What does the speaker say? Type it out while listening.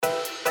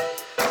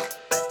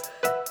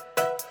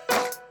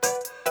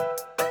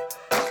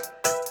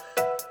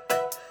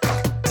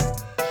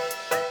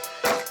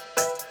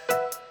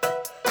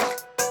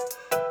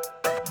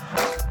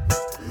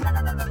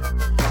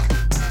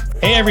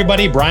Hey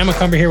everybody, Brian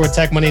McCumber here with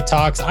Tech Money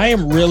Talks. I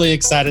am really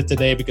excited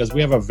today because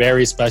we have a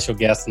very special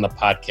guest on the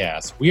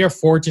podcast. We are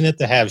fortunate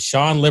to have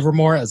Sean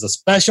Livermore as a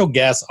special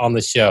guest on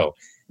the show.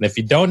 And if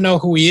you don't know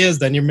who he is,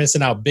 then you're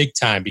missing out big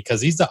time because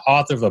he's the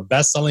author of a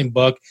best-selling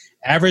book,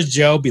 Average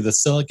Joe, Be the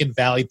Silicon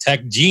Valley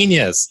Tech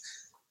Genius.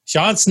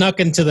 Sean snuck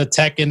into the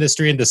tech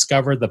industry and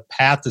discovered the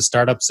path to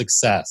startup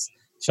success.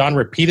 Sean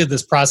repeated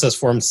this process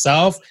for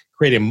himself,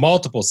 creating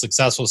multiple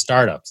successful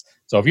startups.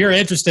 So if you're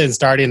interested in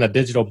starting a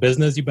digital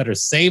business, you better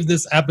save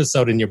this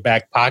episode in your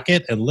back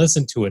pocket and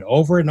listen to it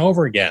over and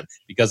over again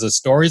because the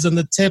stories and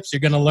the tips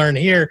you're going to learn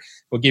here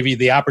will give you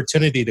the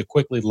opportunity to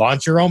quickly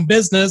launch your own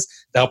business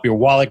to help your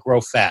wallet grow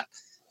fat.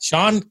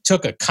 Sean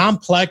took a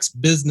complex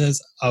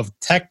business of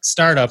tech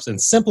startups and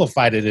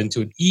simplified it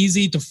into an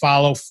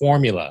easy-to-follow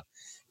formula.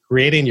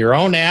 Creating your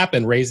own app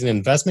and raising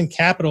investment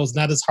capital is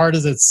not as hard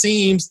as it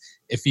seems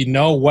if you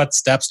know what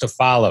steps to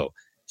follow.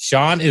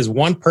 Sean is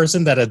one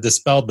person that has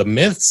dispelled the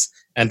myths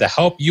and to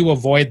help you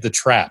avoid the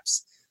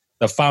traps.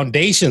 The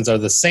foundations are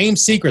the same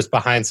secrets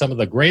behind some of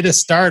the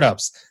greatest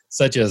startups,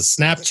 such as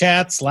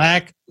Snapchat,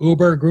 Slack,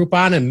 Uber,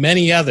 Groupon, and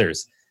many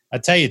others. I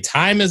tell you,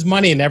 time is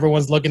money, and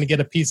everyone's looking to get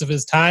a piece of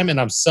his time, and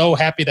I'm so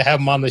happy to have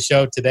him on the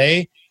show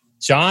today.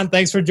 Sean,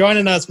 thanks for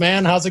joining us,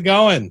 man. How's it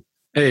going?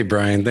 Hey,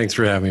 Brian. Thanks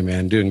for having me,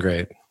 man. Doing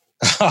great.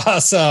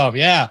 Awesome.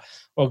 Yeah.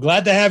 Well,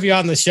 glad to have you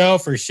on the show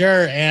for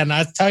sure. And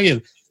I tell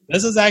you,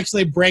 this is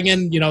actually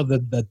bringing,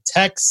 the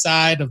tech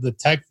side of the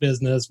tech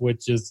business,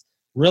 which is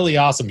really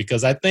awesome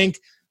because I think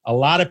a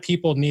lot of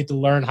people need to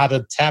learn how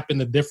to tap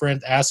into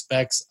different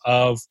aspects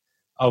of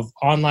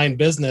online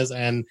business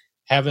and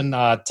having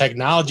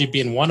technology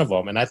being one of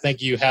them. And I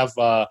think you have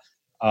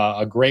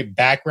a great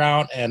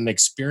background and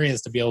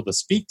experience to be able to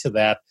speak to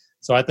that.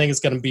 So I think it's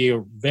going to be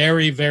a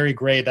very, very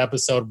great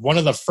episode, one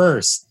of the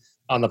first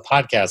on the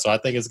podcast. So I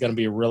think it's going to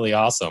be really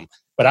awesome.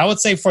 But I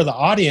would say for the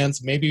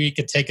audience, maybe we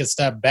could take a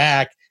step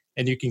back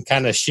and you can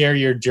kind of share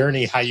your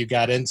journey, how you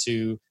got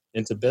into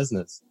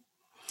business.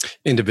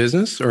 Into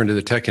business or into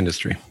the tech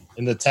industry?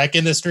 In the tech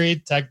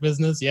industry, tech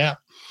business, yeah.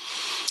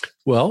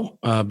 Well,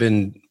 I've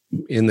been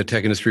in the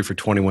tech industry for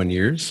 21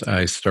 years.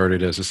 I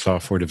started as a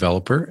software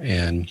developer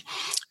and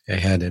I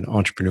had an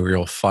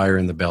entrepreneurial fire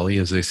in the belly,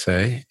 as they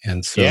say.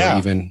 And so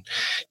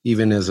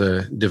even as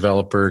a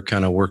developer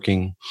kind of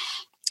working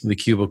the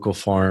cubicle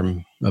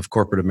farm of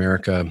corporate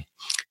America,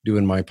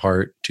 doing my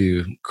part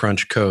to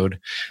crunch code,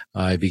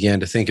 I began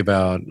to think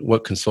about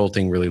what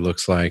consulting really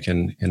looks like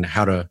and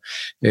how to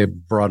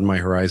broaden my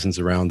horizons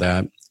around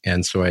that.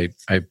 And so I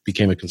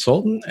became a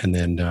consultant and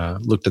then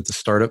looked at the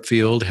startup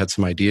field, had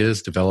some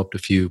ideas, developed a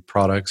few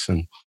products,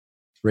 and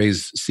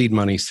raised seed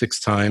money 6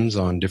 times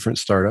on different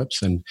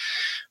startups and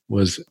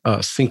was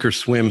sink or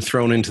swim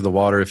thrown into the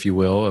water, if you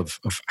will, of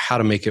how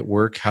to make it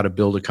work, how to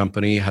build a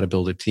company, how to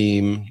build a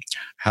team,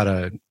 how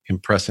to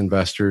impress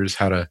investors,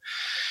 how to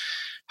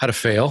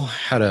fail,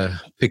 how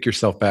to pick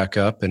yourself back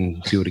up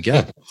and do it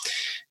again.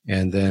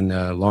 And then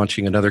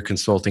launching another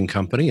consulting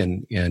company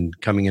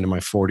and coming into my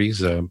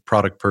 40s.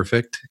 Product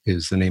Perfect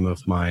is the name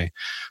of my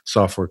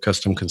software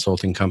custom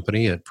consulting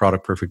company at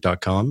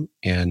productperfect.com.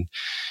 And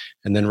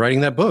then writing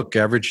that book,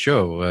 Average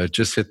Joe,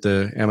 just hit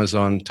the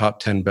Amazon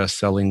top 10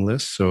 best-selling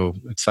list. So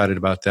excited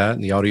about that.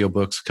 And the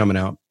audiobook's coming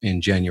out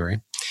in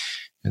January.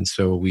 And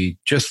so we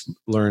just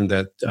learned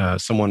that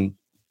someone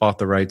bought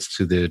the rights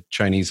to the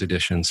Chinese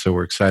edition. So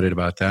we're excited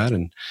about that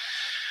and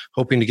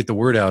hoping to get the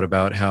word out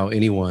about how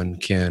anyone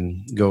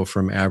can go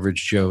from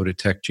average Joe to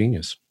tech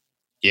genius.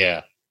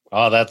 Yeah.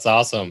 Oh, that's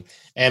awesome.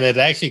 And it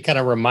actually kind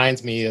of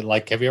reminds me,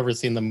 like, have you ever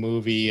seen the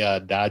movie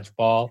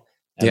Dodgeball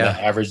and the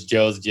Average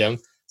Joe's Gym?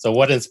 So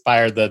what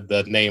inspired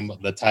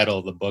the title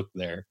of the book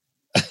there?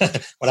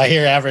 When I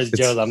hear Average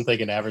Joe's, I'm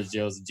thinking Average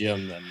Joe's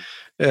Gym.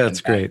 Yeah,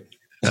 it's great.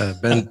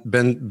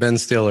 Ben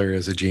Stiller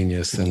is a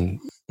genius and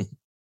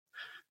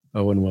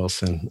Owen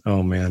Wilson.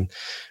 Oh man.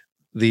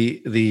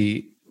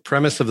 The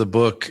premise of the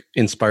book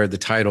inspired the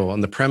title.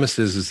 And the premise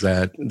is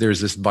that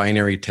there's this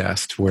binary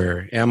test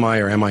where am I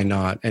or am I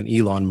not an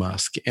Elon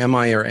Musk? Am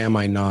I or am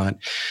I not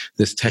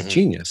this tech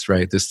genius,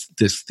 right? This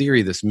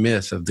theory, this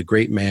myth of the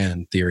great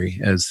man theory,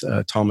 as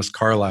Thomas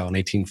Carlyle in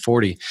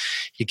 1840,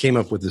 he came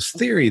up with this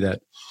theory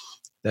that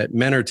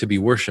men are to be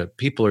worshipped,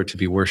 people are to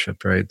be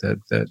worshipped, right?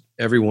 That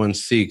everyone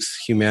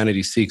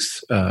humanity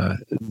seeks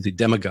the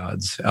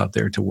demigods out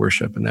there to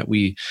worship, and that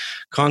we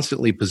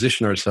constantly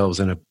position ourselves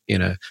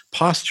in a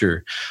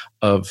posture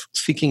of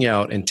seeking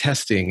out and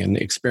testing and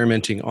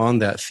experimenting on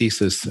that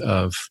thesis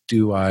of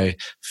do I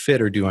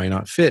fit or do I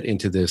not fit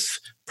into this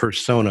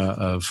persona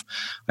of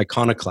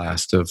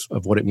iconoclast of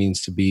what it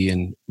means to be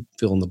in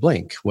fill in the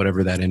blank,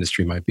 whatever that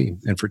industry might be.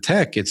 And for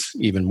tech, it's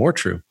even more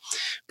true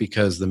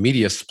because the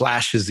media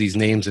splashes these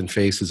names and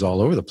faces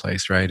all over the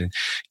place, right? And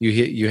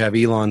you have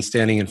Elon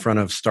standing in front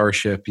of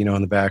Starship,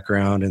 in the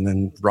background, and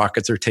then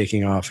rockets are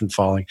taking off and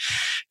falling.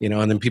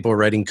 and then people are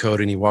writing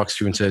code and he walks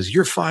through and says,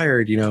 "You're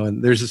fired,"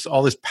 and there's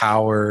all this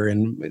power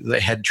and the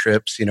head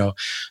trips,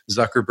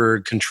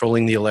 Zuckerberg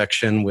controlling the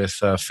election with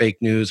fake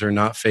news or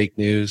not fake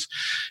news.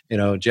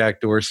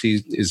 Jack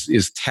Dorsey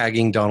is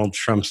tagging Donald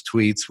Trump's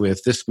tweets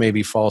with this may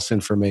be false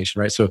information,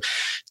 right? So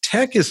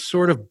tech is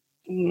sort of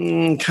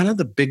kind of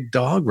the big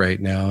dog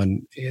right now.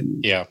 And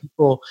yeah,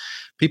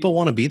 people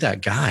want to be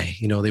that guy,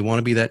 they want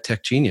to be that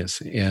tech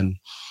genius. And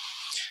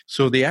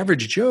so the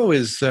average Joe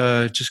is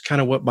just kind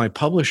of what my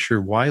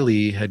publisher,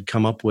 Wiley, had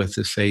come up with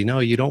to say, no,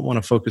 you don't want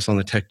to focus on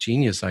the tech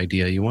genius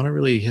idea. You want to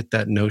really hit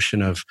that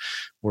notion of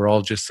we're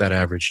all just that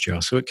average Joe.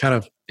 So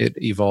it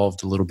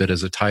evolved a little bit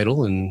as a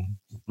title and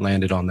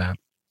landed on that.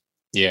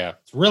 Yeah,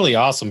 it's really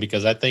awesome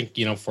because I think,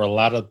 for a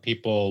lot of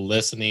people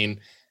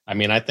listening,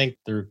 I think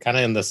they're kind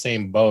of in the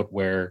same boat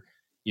where,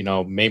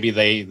 maybe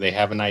they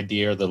have an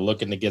idea or they're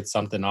looking to get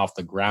something off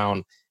the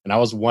ground. And I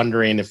was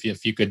wondering if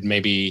you could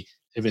maybe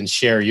even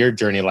share your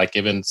journey, like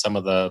even some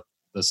of the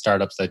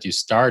startups that you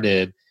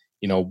started,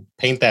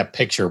 paint that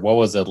picture. What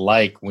was it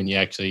like when you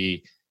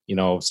actually,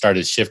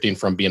 started shifting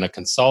from being a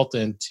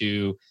consultant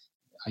to,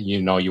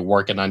 you're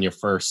working on your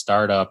first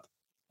startup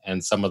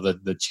and some of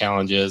the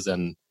challenges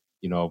and,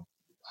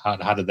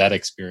 how did that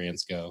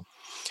experience go?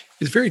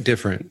 It's very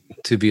different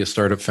to be a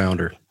startup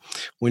founder.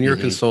 When you're a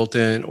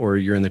consultant or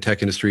you're in the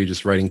tech industry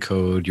just writing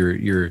code,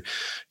 you're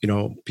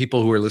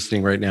people who are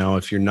listening right now,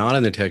 if you're not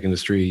in the tech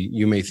industry,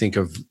 you may think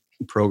of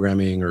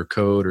programming or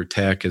code or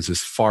tech as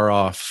this far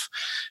off,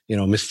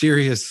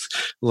 mysterious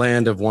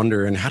land of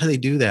wonder. And how do they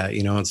do that?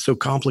 It's so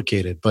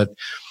complicated. But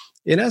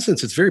in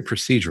essence, it's very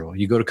procedural.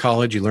 You go to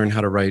college, you learn how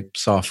to write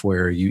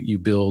software, you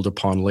build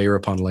upon layer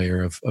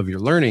of your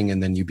learning,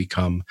 and then you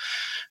become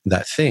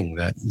that thing,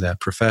 that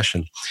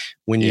profession.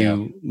 When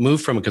you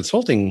move from a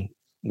consulting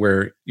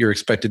where you're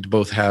expected to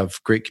both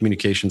have great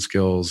communication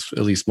skills,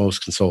 at least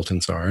most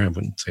consultants are, I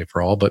wouldn't say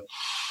for all,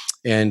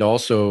 and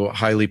also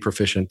highly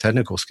proficient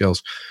technical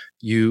skills,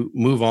 you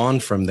move on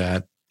from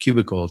that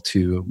cubicle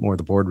to more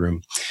the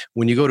boardroom.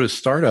 When you go to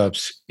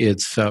startups,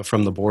 it's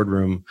from the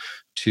boardroom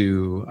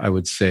to, I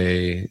would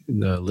say,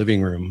 the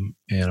living room,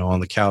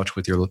 on the couch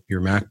with your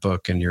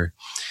MacBook, and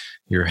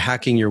you're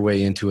hacking your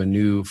way into a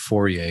new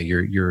foyer.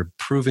 You're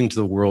proving to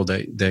the world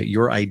that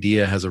your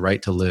idea has a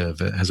right to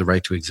live, it has a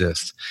right to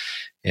exist.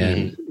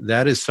 And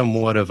that is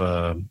somewhat of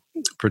a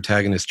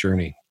protagonist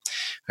journey.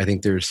 I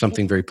think there's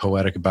something very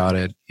poetic about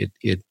it.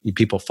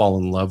 People fall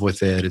in love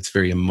with it. It's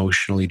very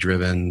emotionally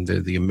driven.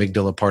 The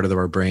amygdala part of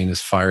our brain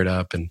is fired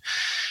up, and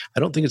I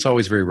don't think it's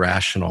always very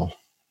rational,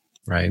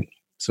 right?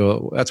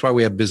 So that's why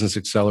we have business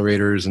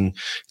accelerators and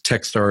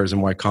Techstars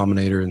and Y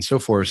Combinator and so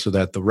forth, so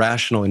that the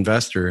rational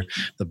investor,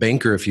 the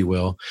banker, if you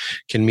will,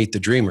 can meet the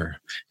dreamer.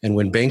 And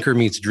when banker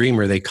meets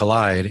dreamer, they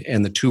collide,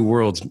 and the two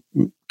worlds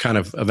kind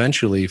of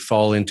eventually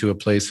fall into a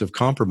place of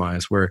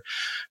compromise where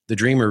the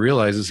dreamer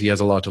realizes he has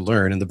a lot to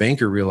learn, and the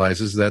banker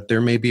realizes that there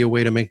may be a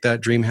way to make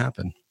that dream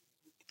happen.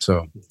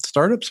 So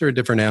startups are a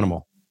different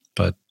animal,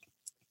 but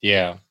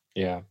yeah.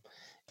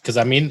 Because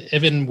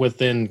even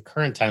within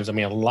current times, a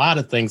lot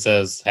of things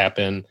has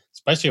happened,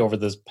 especially over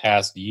this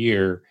past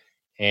year.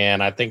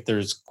 And I think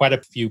there's quite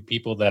a few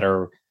people that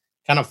are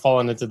kind of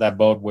falling into that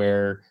boat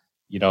where,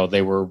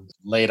 they were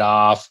laid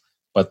off,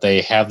 but they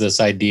have this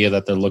idea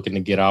that they're looking to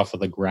get off of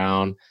the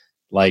ground.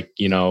 Like,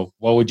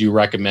 what would you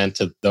recommend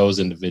to those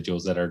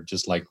individuals that are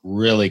just like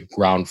really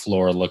ground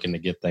floor looking to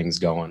get things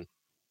going?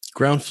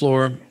 Ground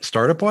floor,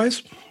 startup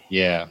wise?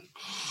 Yeah.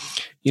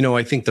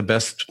 I think the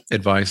best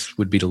advice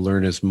would be to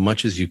learn as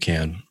much as you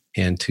can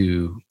and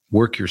to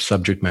work your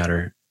subject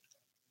matter.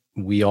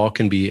 We all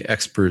can be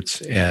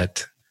experts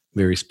at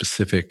very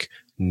specific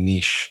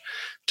niche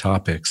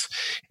topics.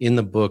 In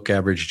the book,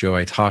 Average Joe,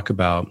 I talk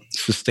about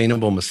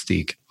sustainable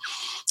mystique,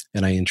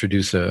 and I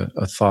introduce a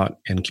thought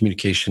and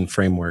communication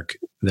framework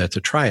that's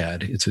a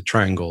triad. It's a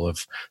triangle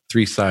of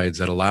three sides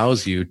that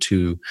allows you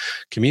to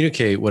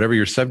communicate whatever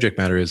your subject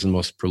matter is in the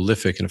most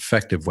prolific and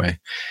effective way.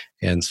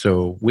 And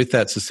so with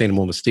that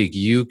sustainable mystique,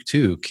 you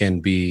too can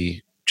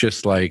be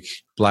just like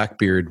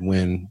Blackbeard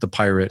when the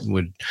pirate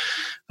would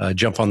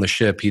jump on the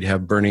ship. He'd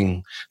have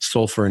burning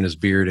sulfur in his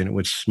beard and it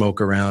would smoke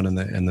around, and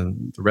the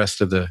rest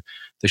of the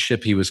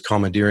ship he was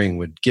commandeering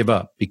would give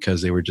up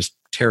because they were just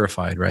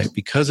terrified, right?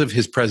 Because of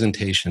his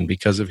presentation,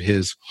 because of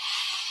his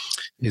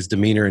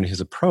demeanor and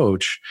his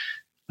approach,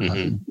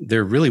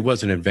 there really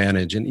was an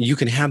advantage. And you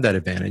can have that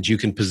advantage. You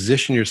can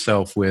position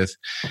yourself with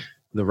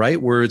the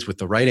right words, with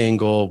the right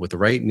angle, with the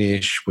right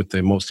niche, with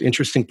the most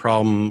interesting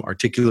problem,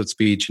 articulate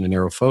speech, and a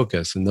narrow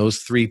focus. And those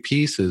three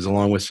pieces,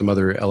 along with some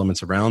other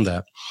elements around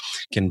that,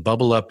 can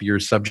bubble up your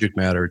subject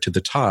matter to the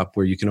top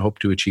where you can hope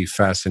to achieve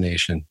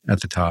fascination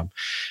at the top.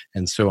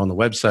 And so on the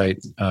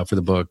website for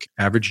the book,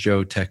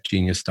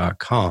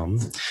 averagejoetechgenius.com,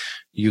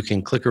 you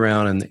can click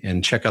around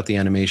and check out the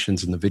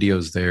animations and the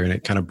videos there, and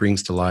it kind of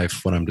brings to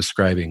life what I'm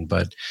describing.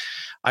 But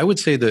I would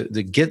say the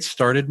get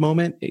started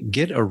moment,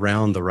 get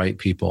around the right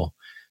people.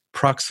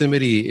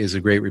 Proximity is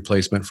a great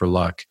replacement for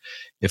luck.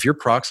 If you're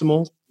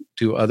proximal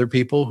to other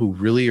people who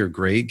really are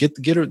great, get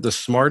the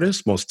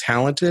smartest, most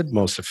talented,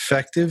 most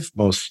effective,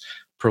 most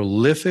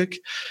prolific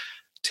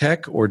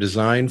tech or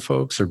design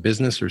folks or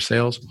business or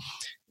sales,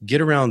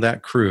 get around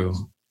that crew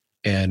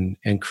and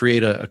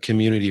create a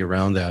community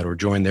around that, or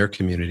join their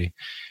community,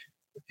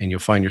 and you'll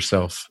find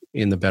yourself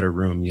in the better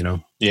room, you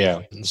know?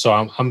 Yeah. So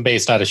I'm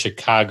based out of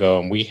Chicago,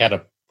 and we had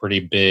a pretty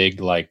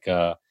big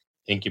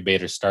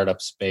incubator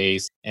startup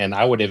space, and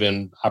I would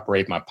even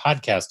operate my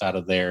podcast out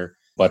of there.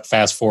 But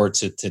fast forward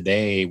to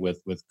today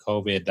with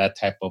COVID, that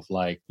type of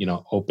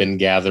open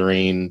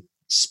gathering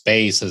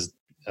space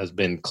has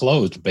been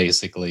closed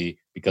basically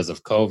because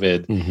of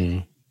COVID. Mm-hmm.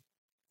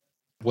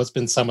 What's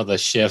been some of the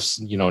shifts,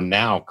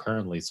 now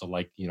currently? So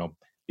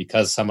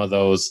because some of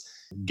those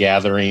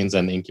gatherings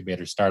and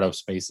incubator startup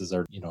spaces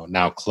are,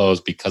 now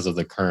closed because of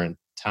the current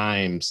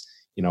times,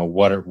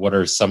 what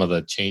are some of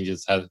the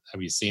changes? Have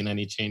you seen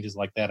any changes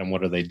like that? And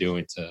what are they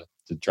doing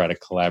to try to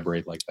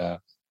collaborate like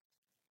that?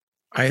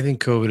 I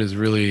think COVID has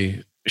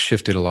really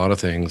shifted a lot of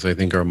things. I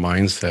think our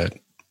mindset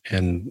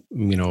and,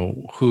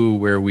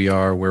 where we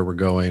are, where we're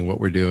going, what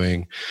we're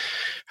doing,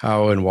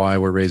 how and why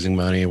we're raising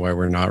money, why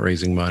we're not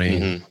raising money,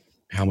 mm-hmm.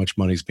 how much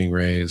money is being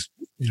raised,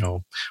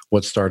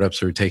 what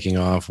startups are taking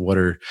off,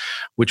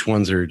 which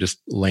ones are just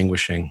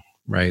languishing,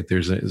 right?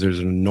 There's an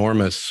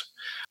enormous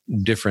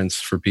difference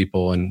for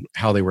people and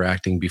how they were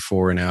acting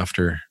before and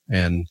after.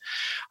 And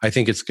I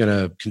think it's going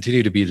to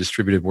continue to be a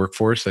distributed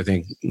workforce. I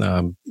think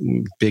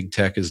big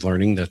tech is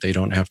learning that they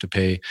don't have to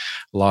pay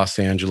Los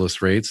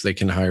Angeles rates. They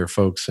can hire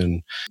folks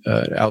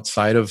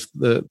outside of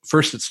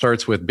first it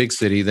starts with big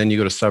city, then you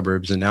go to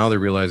suburbs, and now they're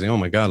realizing, oh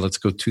my God, let's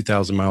go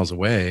 2,000 miles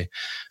away.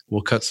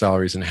 We'll cut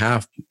salaries in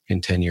half in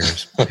 10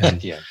 years.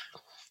 And, yeah.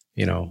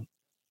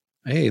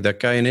 Hey, that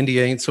guy in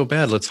India ain't so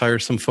bad. Let's hire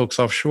some folks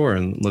offshore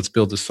and let's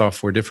build the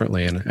software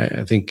differently. And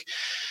I think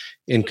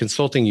in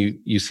consulting,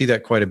 you see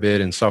that quite a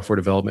bit. In software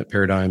development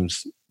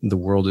paradigms, the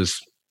world is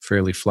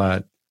fairly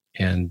flat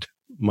and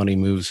money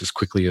moves as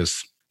quickly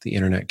as the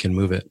internet can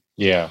move it.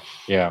 Yeah,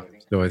 yeah.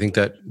 So I think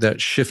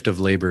that shift of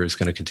labor is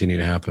going to continue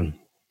to happen.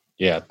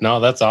 Yeah, no,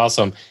 that's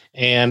awesome.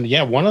 And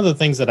yeah, one of the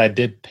things that I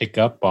did pick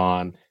up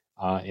on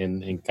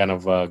in kind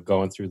of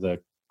going through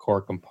the core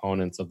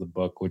components of the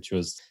book, which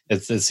was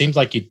it seems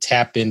like you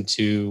tap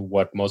into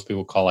what most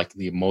people call like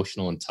the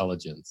emotional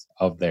intelligence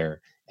of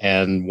there.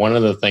 And one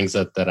of the things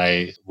that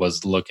I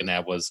was looking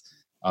at was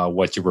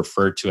what you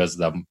referred to as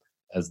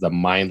the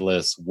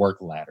mindless work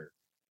ladder.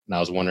 And I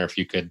was wondering if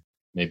you could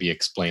maybe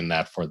explain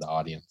that for the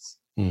audience.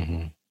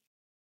 Mm-hmm.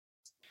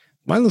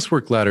 Mindless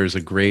work ladder is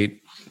a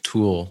great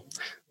tool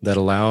that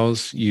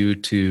allows you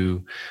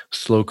to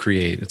slow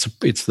create.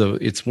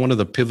 It's one of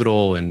the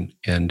pivotal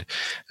and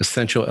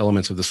essential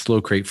elements of the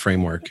Slow Create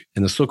framework.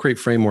 And the Slow Create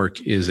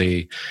framework is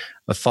a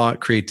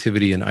thought,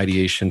 creativity, and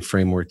ideation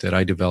framework that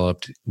I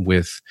developed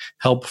with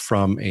help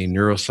from a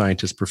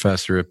neuroscientist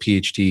professor, a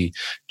PhD,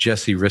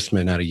 Jesse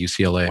Rissman out of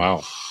UCLA.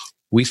 Wow.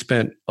 We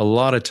spent a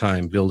lot of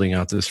time building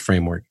out this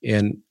framework.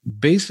 And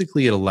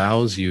basically it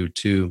allows you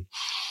to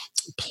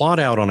plot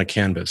out on a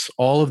canvas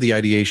all of the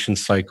ideation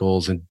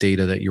cycles and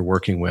data that you're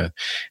working with.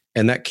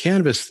 And that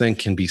canvas then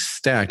can be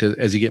stacked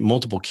as you get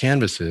multiple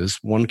canvases,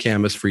 one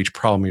canvas for each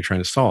problem you're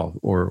trying to solve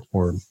or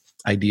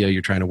idea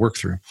you're trying to work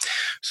through.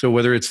 So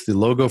whether it's the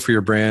logo for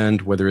your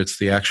brand, whether it's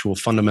the actual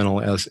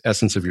fundamental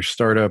essence of your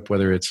startup,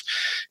 whether it's,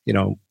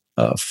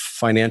 a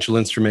financial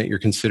instrument you're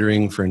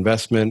considering for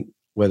investment,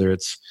 whether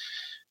it's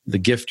the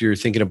gift you're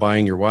thinking of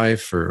buying your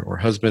wife or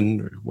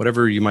husband, or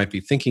whatever you might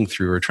be thinking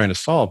through or trying to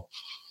solve,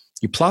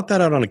 you plot that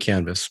out on a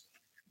canvas,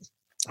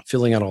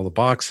 filling out all the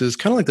boxes,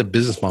 kind of like the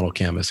business model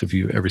canvas, if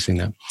you've ever seen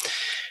that.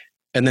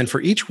 And then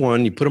for each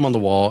one, you put them on the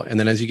wall. And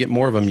then as you get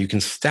more of them, you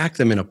can stack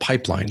them in a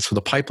pipeline. So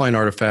the pipeline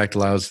artifact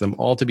allows them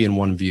all to be in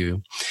one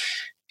view.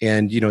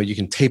 And, you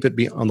can tape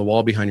it on the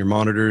wall behind your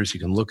monitors. You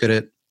can look at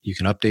it. You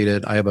can update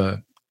it. I have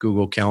a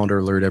Google Calendar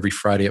alert every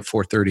Friday at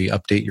 4:30,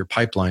 update your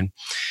pipeline.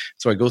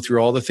 So I go through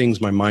all the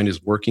things my mind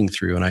is working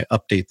through and I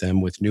update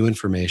them with new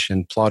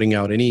information, plotting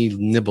out any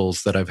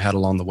nibbles that I've had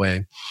along the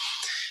way.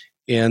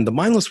 And the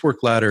mindless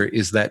work ladder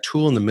is that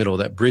tool in the middle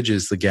that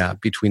bridges the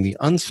gap between the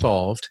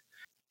unsolved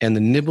and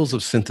the nibbles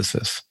of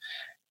synthesis.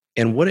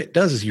 And what it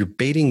does is you're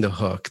baiting the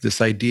hook,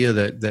 this idea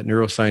that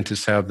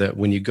neuroscientists have that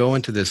when you go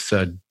into this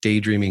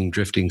daydreaming,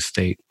 drifting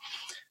state,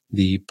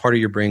 the part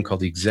of your brain called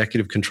the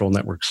executive control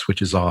network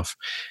switches off.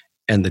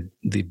 And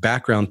the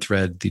background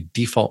thread, the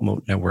default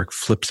mode network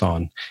flips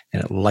on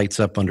and it lights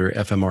up under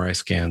fMRI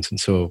scans.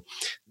 And so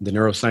the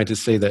neuroscientists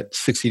say that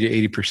 60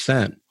 to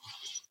 80%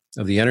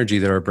 of the energy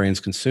that our brains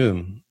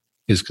consume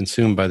is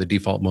consumed by the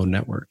default mode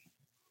network.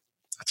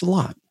 That's a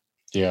lot.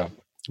 Yeah.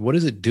 What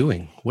is it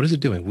doing?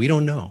 We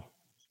don't know.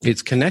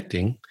 It's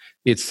connecting,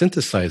 it's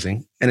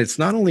synthesizing, and it's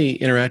not only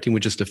interacting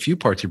with just a few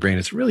parts of your brain,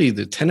 it's really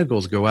the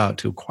tentacles go out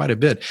to quite a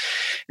bit.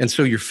 And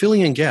so you're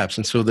filling in gaps.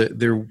 And so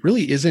there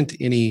really isn't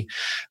any,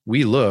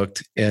 we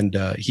looked, and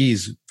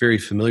he's very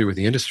familiar with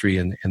the industry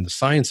and the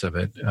science of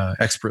it,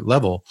 expert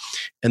level,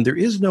 and there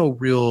is no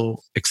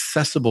real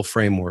accessible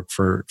framework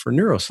for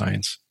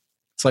neuroscience.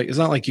 It's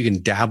not like you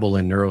can dabble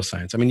in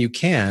neuroscience. I mean, you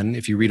can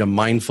if you read a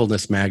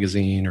mindfulness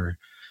magazine or,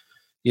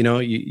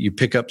 you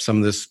pick up some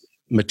of this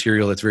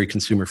material that's very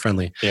consumer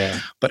friendly. Yeah.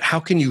 But how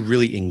can you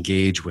really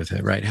engage with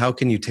it, right? How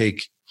can you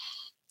take,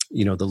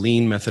 the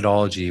lean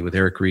methodology with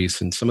Eric Ries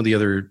and some of the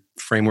other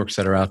frameworks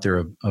that are out there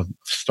of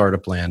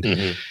startup land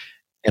and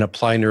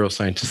apply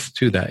neuroscientists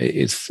to that?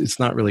 It's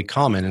not really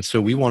common. And so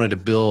I wanted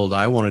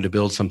to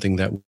build something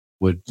that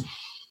would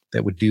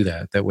do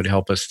that would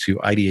help us to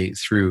ideate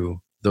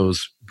through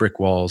those brick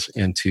walls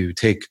and to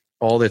take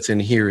all that's in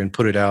here and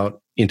put it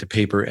out into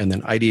paper and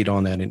then ideate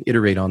on that and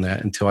iterate on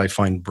that until I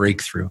find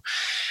breakthrough.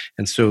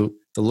 And so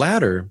the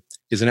ladder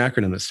is an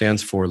acronym that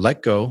stands for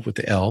let go with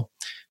the L,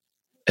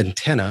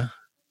 antenna,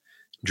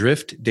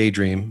 drift,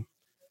 daydream,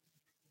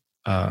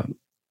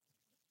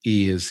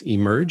 E is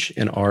emerge,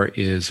 and R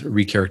is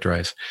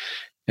recharacterize.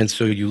 And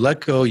so you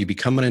let go, you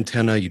become an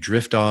antenna, you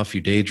drift off,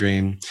 you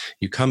daydream,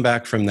 you come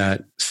back from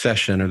that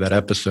session or that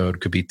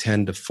episode, could be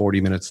 10 to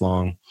 40 minutes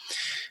long.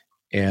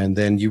 And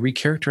then you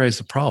recharacterize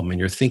the problem and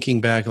you're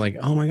thinking back like,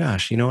 oh my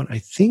gosh, you know what? I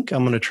think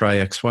I'm going to try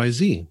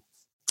XYZ.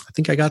 I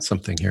think I got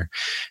something here.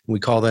 And we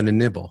call that a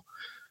nibble.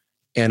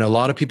 And a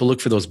lot of people look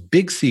for those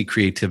big C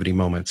creativity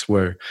moments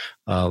where,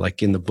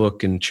 like in the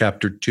book in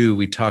chapter 2,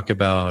 we talk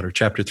about, or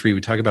chapter 3, we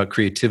talk about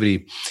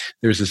creativity.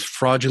 There's this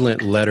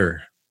fraudulent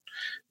letter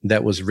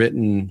that was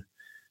written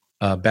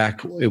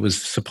back. It was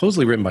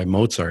supposedly written by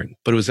Mozart,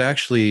 but it was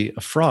actually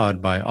a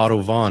fraud by Otto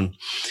von.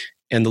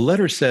 And the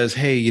letter says,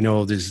 hey,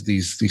 there's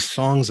these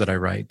songs that I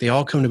write. They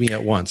all come to me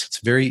at once. It's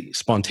very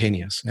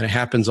spontaneous, and it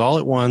happens all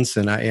at once.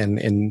 And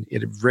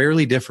it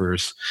rarely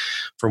differs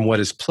from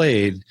what is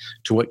played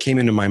to what came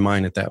into my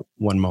mind at that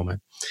one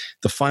moment.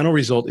 The final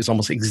result is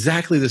almost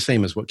exactly the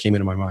same as what came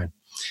into my mind,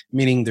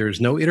 meaning there's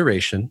no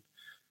iteration,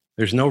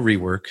 there's no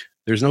rework,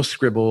 there's no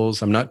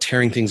scribbles. I'm not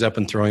tearing things up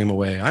and throwing them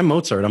away. I'm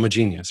Mozart. I'm a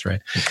genius,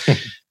 right?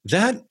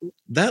 That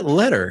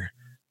letter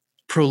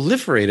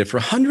proliferated for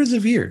hundreds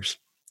of years.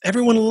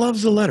 Everyone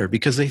loves the letter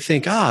because they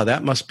think,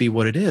 that must be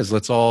what it is.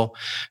 Let's all,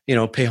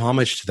 pay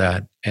homage to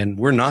that. And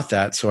we're not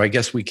that. So I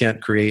guess we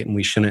can't create and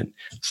we shouldn't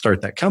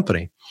start that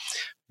company.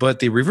 But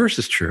the reverse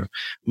is true.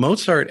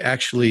 Mozart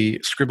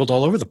actually scribbled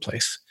all over the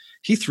place.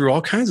 He threw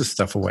all kinds of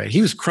stuff away.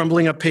 He was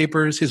crumbling up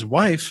papers. His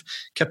wife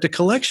kept a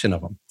collection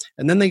of them.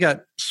 And then they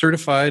got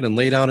certified and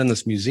laid out in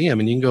this museum.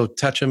 And you can go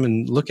touch them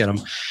and look at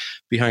them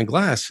behind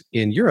glass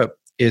in Europe.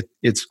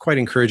 It's quite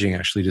encouraging,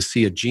 actually, to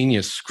see a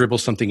genius scribble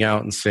something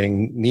out and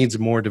saying needs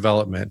more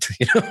development.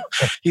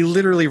 He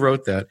literally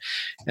wrote that,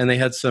 and they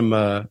had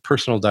some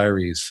personal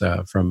diaries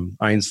from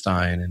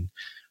Einstein, and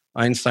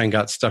Einstein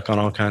got stuck on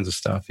all kinds of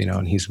stuff,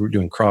 and he's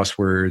doing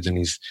crosswords, and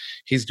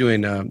he's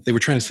doing. They were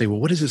trying to say, well,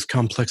 what is this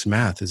complex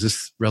math? Is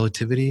this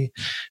relativity?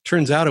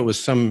 Turns out it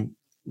was some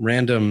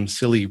random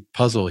silly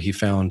puzzle he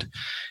found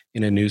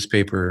in a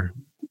newspaper.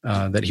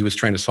 That he was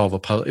trying to solve a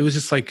puzzle. It was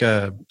just like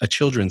a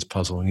children's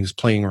puzzle, and he was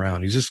playing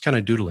around. He was just kind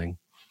of doodling.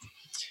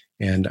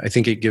 And I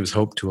think it gives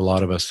hope to a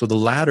lot of us. So the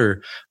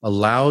ladder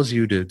allows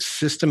you to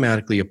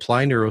systematically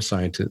apply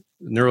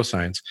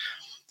neuroscience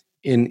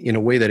in a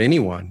way that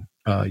anyone,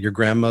 your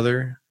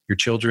grandmother, your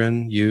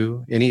children,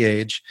 you, any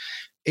age,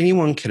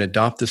 anyone can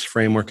adopt this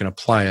framework and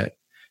apply it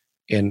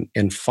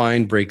and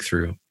find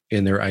breakthrough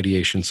in their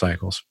ideation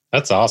cycles.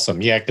 That's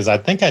awesome. Yeah, because I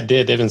think I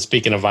did, even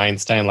speaking of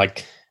Einstein,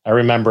 I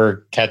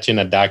remember catching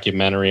a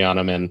documentary on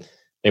him, and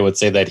they would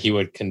say that he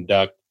would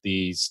conduct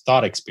these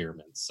thought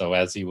experiments. So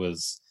as he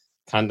was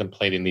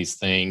contemplating these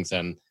things,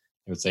 and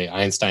he would say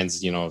Einstein's,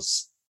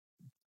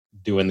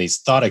 doing these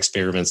thought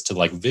experiments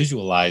to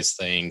visualize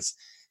things.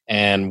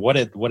 And what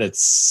it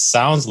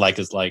sounds like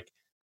is the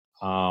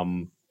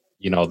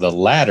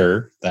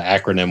ladder, the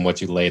acronym,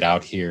 what you laid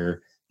out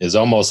here, is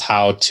almost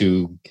how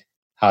to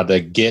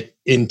get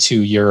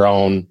into your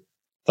own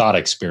thought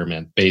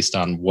experiment based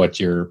on what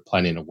you're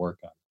planning to work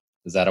on.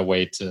 Is that a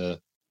way to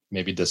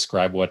maybe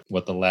describe what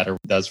the ladder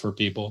does for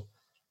people?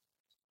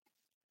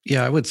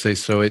 Yeah, I would say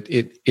so.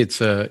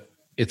 It's a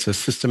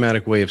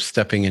systematic way of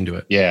stepping into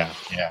it. Yeah.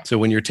 So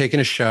when you're taking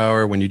a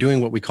shower, when you're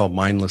doing what we call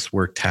mindless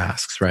work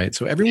tasks, right?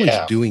 So everyone's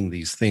doing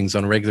these things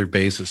on a regular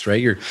basis, right?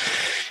 You're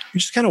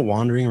just kind of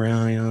wandering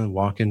around,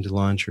 walking to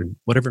lunch or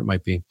whatever it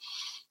might be,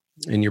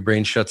 and your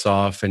brain shuts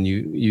off, and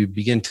you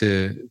begin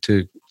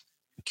to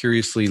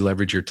curiously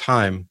leverage your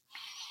time.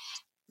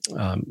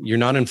 You're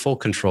not in full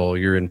control,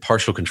 you're in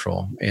partial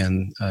control.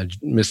 And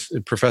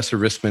Professor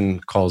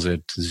Rissman calls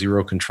it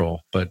zero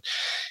control, but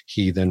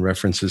he then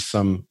references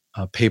some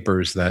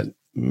papers that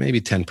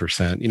maybe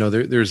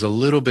 10%. There's a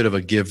little bit of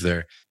a give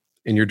there.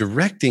 And you're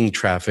directing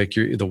traffic,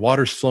 the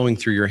water's flowing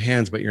through your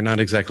hands, but you're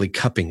not exactly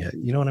cupping it.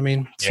 You know what I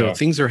mean? Yeah. So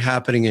things are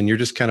happening and you're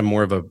just kind of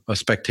more of a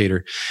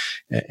spectator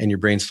and your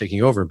brain's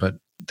taking over. But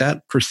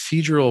that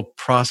procedural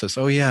process,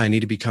 I need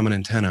to become an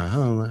antenna.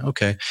 Oh,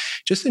 okay.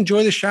 Just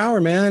enjoy the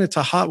shower, man. It's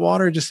a hot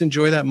water. Just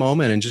enjoy that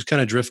moment and just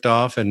kind of drift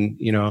off and,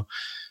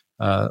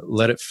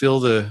 let it fill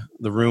the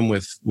room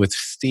with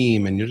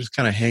steam, and you just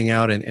kind of hang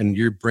out and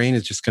your brain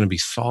is just going to be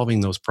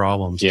solving those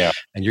problems. Yeah.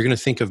 And you're going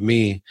to think of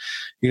me.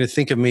 You're going to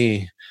think of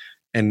me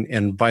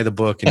and buy the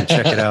book and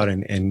check it out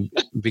and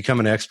become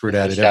an expert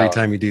at it every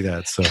time you do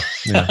that. So,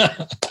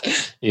 yeah.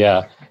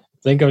 Yeah.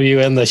 Think of you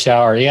in the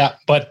shower. Yeah.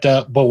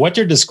 But what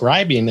you're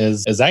describing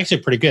is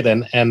actually pretty good.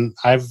 And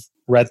I've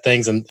read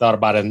things and thought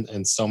about it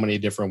in so many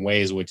different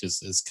ways, which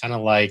is kind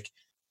of like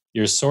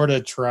you're sort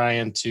of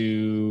trying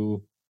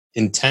to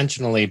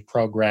intentionally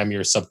program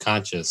your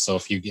subconscious. So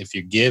if you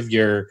give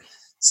your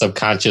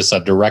subconscious a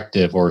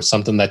directive or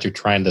something that you're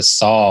trying to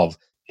solve,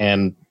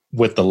 and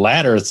with the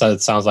latter, it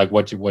sounds like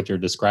what you're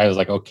describing is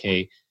like,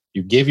 okay,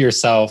 you give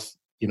yourself,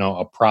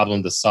 a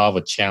problem to solve,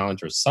 a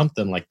challenge or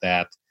something like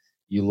that.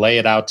 You lay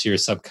it out to your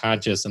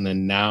subconscious, and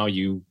then now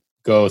you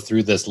go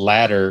through this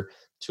ladder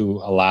to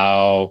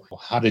allow,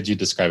 how did you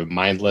describe it?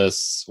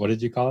 Mindless, what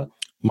did you call it?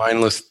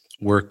 Mindless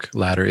work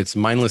ladder. It's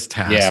mindless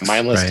tasks. Yeah,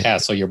 mindless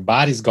tasks. So your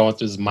body's going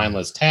through this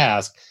mindless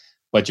task,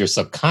 but your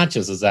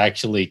subconscious is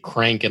actually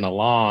cranking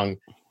along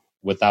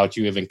without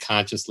you even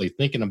consciously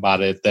thinking about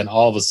it. Then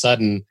all of a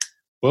sudden,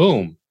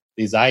 boom,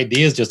 these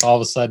ideas just all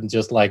of a sudden,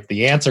 just like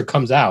the answer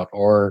comes out,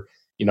 or,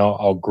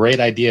 a great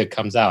idea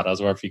comes out. I was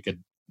wondering if you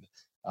could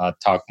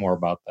talk more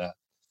about that.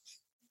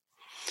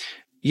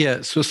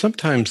 Yeah. So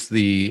sometimes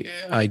the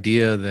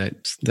idea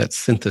that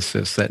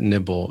synthesis, that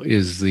nibble,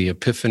 is the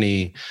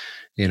epiphany,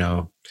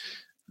 man,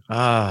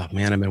 I've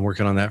been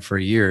working on that for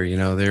a year.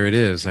 There it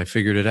is. I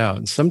figured it out.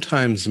 And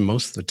sometimes,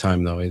 most of the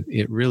time, though,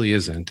 it really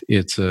isn't.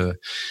 It's a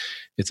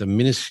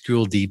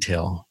minuscule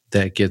detail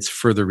that gets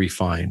further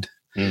refined.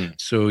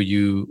 So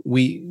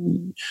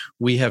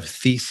we have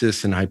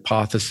thesis and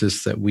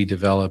hypothesis that we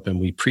develop, and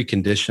we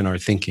precondition our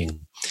thinking.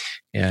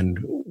 And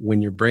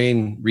when your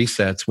brain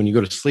resets, when you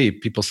go to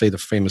sleep, people say the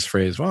famous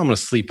phrase, well, I'm going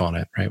to sleep on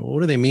it, right? Well,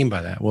 what do they mean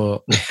by that?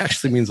 Well, it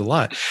actually means a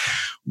lot.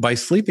 By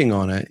sleeping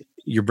on it,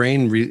 your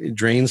brain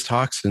drains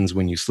toxins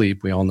when you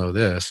sleep. We all know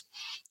this.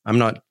 I'm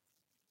not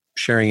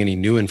sharing any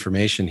new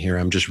information here.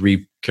 I'm just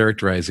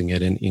recharacterizing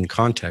it in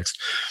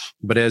context.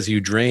 But as you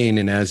drain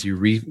and as you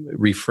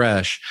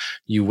refresh,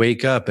 you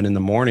wake up, and in the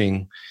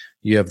morning,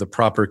 you have the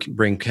proper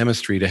brain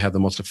chemistry to have the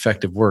most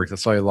effective work.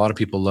 That's why a lot of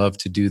people love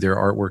to do their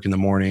artwork in the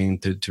morning,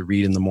 to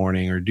read in the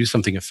morning, or do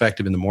something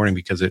effective in the morning,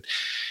 because it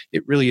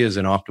really is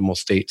an optimal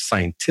state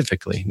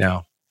scientifically.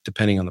 Now,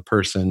 depending on the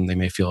person, they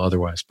may feel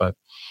otherwise, but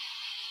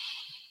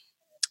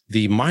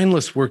the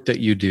mindless work that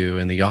you do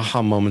and the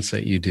aha moments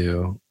that you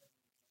do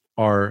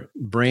are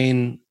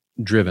brain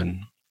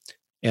driven.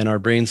 And our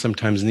brain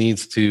sometimes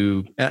needs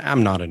to,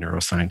 I'm not a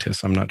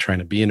neuroscientist. I'm not trying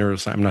to be a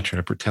neuroscientist. I'm not trying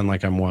to pretend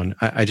like I'm one.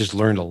 I just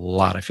learned a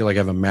lot. I feel like I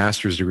have a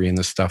master's degree in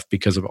this stuff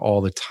because of all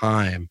the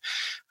time.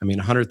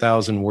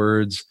 100,000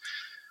 words,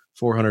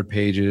 400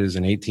 pages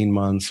in 18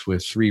 months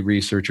with 3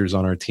 researchers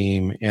on our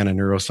team and a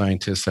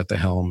neuroscientist at the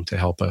helm to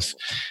help us.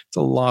 It's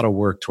a lot of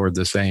work toward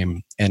this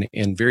aim, and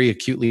very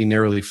acutely,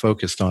 narrowly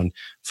focused on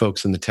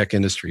folks in the tech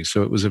industry.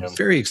 So it was a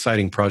very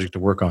exciting project to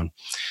work on.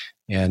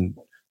 And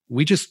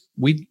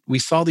we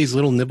saw these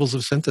little nibbles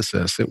of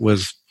synthesis. It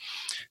was,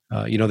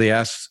 they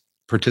asked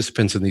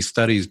participants in these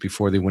studies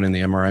before they went in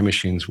the MRI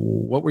machines,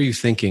 what were you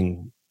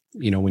thinking,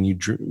 when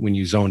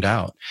you zoned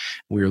out?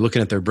 We were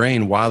looking at their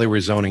brain while they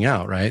were zoning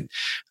out, right? And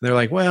they're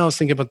like, well, I was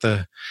thinking about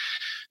the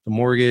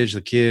mortgage,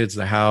 the kids,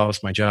 the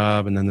house, my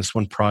job, and then this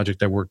one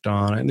project I worked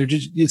on. And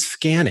it's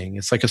scanning.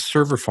 It's like a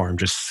server farm,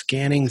 just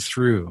scanning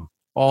through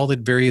all the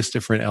various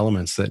different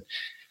elements that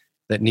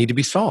need to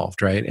be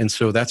solved, right? And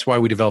so that's why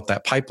we developed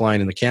that pipeline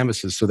in the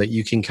canvases, so that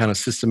you can kind of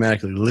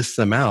systematically list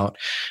them out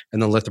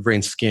and then let the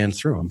brain scan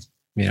through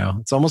them.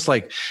 It's almost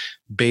like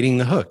baiting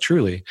the hook,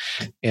 truly.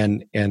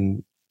 And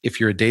if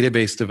you're a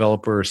database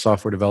developer or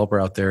software developer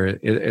out there,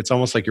 it's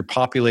almost like you're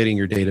populating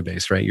your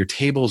database, right? Your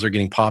tables are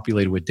getting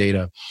populated with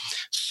data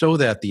so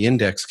that the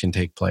index can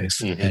take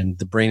place. Mm-hmm. And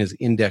the brain is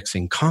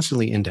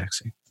constantly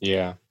indexing.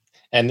 Yeah.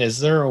 And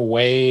is there a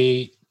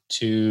way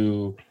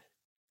to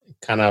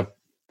kind of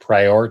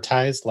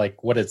prioritize,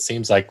 like what it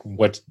seems like,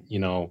 what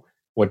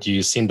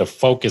you seem to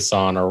focus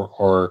on,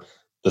 or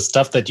the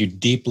stuff that you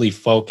deeply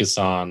focus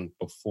on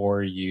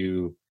before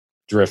you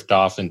drift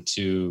off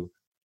into,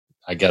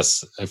 I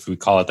guess, if we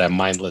call it that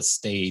mindless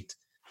state,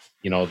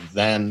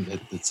 then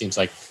it seems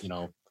like,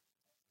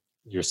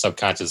 your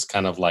subconscious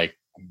kind of like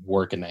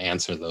working to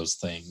answer those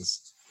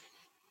things.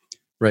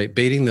 Right.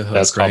 Baiting the hook.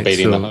 That's called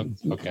baiting the hook.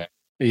 Okay.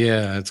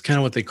 Yeah. It's kind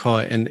of what they call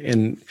it.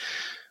 And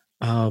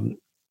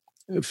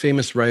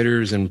famous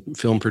writers and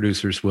film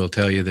producers will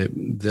tell you that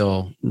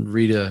they'll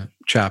read a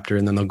chapter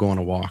and then they'll go on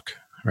a walk,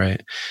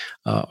 right?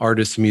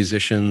 Artists,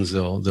 musicians,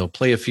 they'll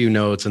play a few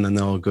notes and then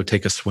they'll go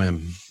take a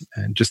swim.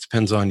 And it just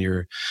depends on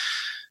your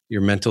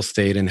mental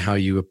state and how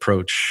you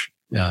approach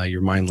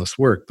your mindless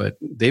work. But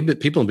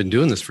people have been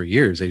doing this for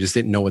years. They just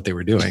didn't know what they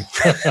were doing.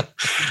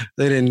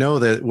 They didn't know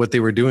that what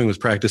they were doing was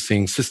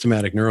practicing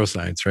systematic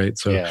neuroscience, right?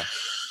 So yeah.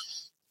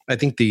 I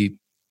think the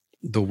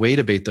way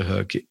to bait the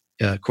hook,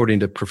 according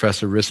to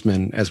Professor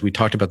Rissman, as we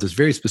talked about this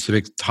very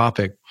specific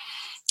topic,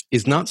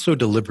 is not so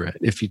deliberate.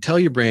 If you tell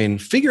your brain,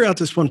 figure out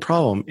this one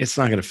problem, it's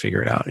not going to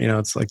figure it out.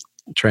 It's like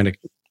trying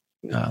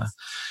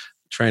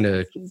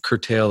to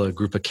curtail a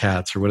group of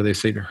cats, or what do they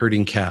say,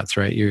 herding cats,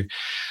 right?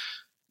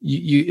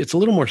 It's a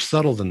little more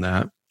subtle than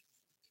that.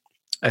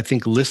 I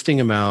think listing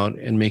them out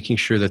and making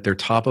sure that they're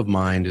top of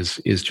mind is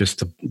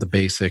just the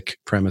basic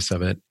premise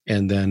of it.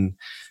 And then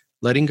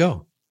letting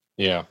go.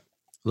 Yeah.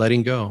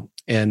 Letting go.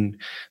 And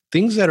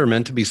things that are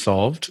meant to be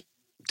solved,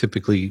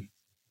 typically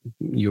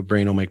your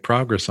brain will make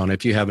progress on it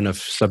if you have enough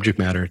subject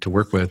matter to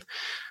work with.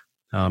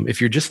 If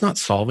you're just not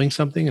solving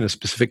something in a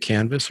specific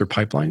canvas or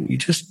pipeline,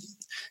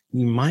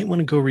 you might want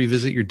to go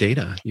revisit your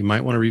data. You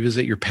might want to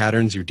revisit your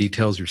patterns, your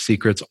details, your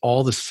secrets,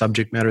 all the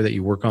subject matter that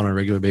you work on a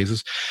regular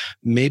basis.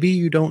 Maybe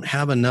you don't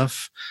have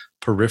enough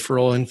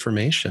peripheral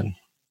information.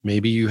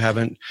 Maybe you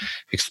haven't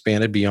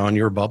expanded beyond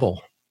your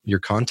bubble, your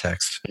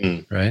context,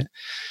 right?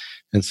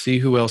 And see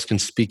who else can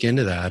speak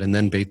into that, and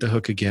then bait the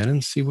hook again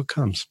and see what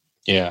comes.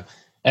 Yeah.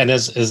 And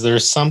is there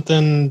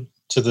something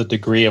to the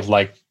degree of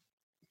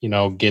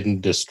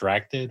getting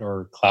distracted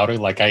or clouded?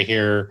 Like I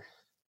hear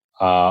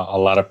a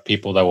lot of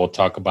people that will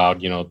talk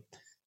about,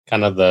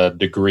 kind of the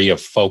degree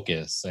of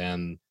focus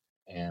and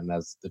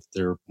as if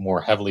they're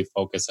more heavily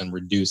focused and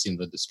reducing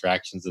the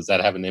distractions, does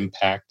that have an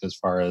impact as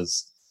far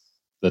as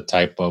the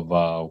type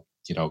of,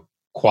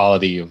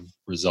 quality of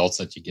results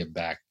that you get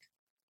back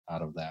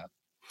out of that?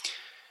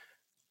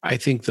 I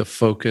think the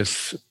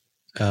focus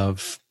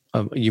of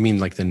you mean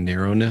like the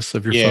narrowness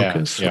of your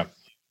focus? Yeah.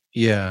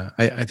 Yeah,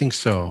 I think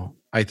so.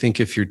 I think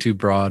if you're too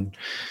broad,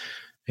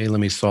 hey, let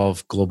me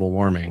solve global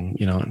warming,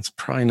 it's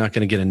probably not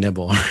going to get a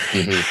nibble.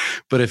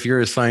 Mm-hmm. But if you're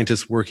a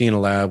scientist working in a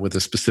lab with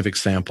a specific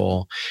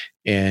sample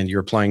and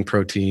you're applying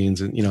proteins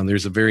and,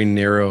 there's a very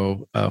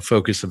narrow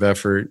focus of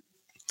effort,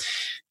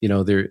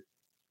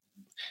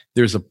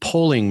 there's a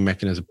polling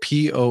mechanism,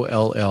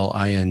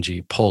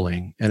 polling,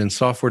 polling. And in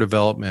software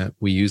development,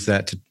 we use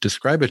that to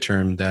describe a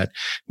term that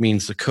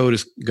means the code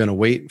is going to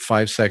wait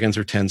 5 seconds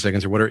or 10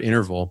 seconds or whatever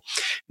interval,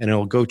 and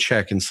it'll go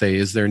check and say,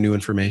 is there new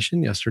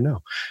information? Yes or no?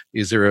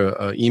 Is there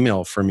a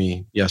email for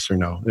me? Yes or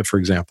no? For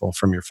example,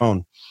 from your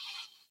phone.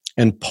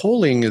 And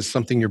polling is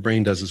something your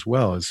brain does as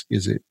well. Is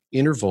it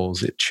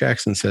intervals? It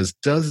checks and says,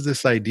 does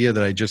this idea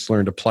that I just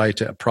learned apply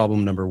to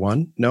problem number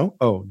 1? No.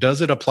 Oh,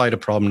 does it apply to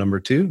problem number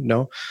 2?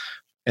 No.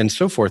 And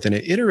so forth. And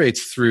it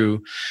iterates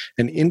through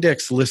an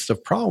index list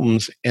of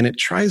problems, and it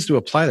tries to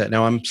apply that.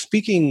 Now, I'm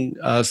speaking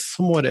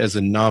somewhat as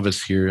a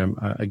novice here.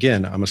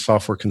 I'm a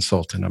software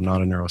consultant. I'm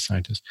not a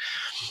neuroscientist.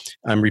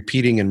 I'm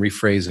repeating and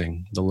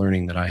rephrasing the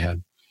learning that I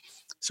had.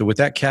 So with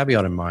that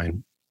caveat in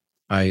mind,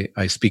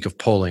 I speak of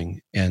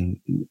polling and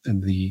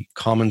the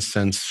common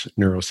sense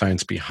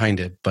neuroscience behind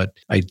it, but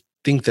I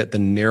think that the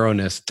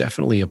narrowness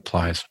definitely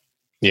applies.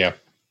 Yeah.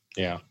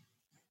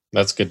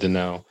 That's good to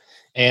know.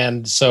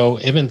 And so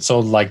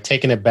like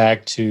taking it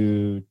back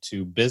to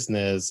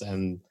business,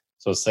 and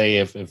so say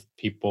if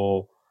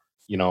people,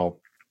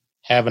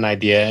 have an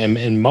idea, and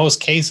in most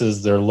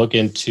cases they're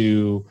looking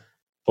to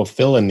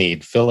fulfill a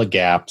need, fill a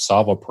gap,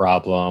 solve a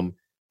problem,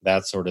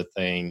 that sort of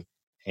thing.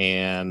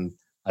 And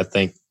I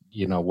think,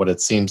 what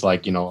it seems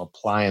like,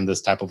 applying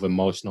this type of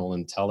emotional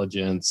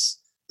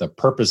intelligence, the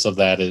purpose of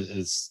that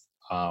is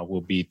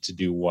will be to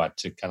do what?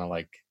 To kind of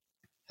like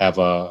have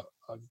a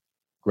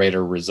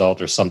greater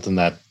result or something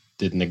that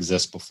didn't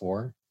exist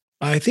before?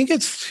 I think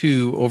it's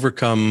to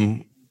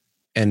overcome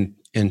and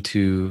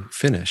to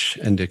finish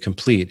and to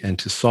complete and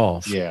to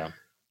solve. Yeah.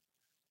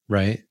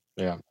 Right?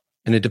 Yeah.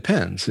 And it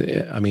depends.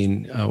 I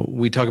mean,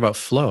 we talk about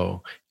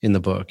flow in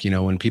the book.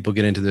 When people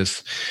get into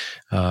this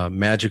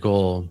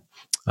magical,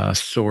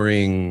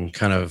 soaring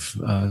kind of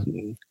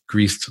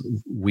greased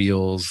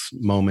wheels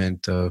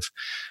moment of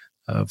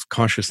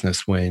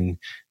consciousness, when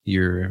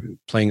you're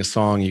playing a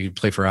song you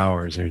play for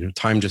hours and your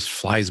time just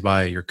flies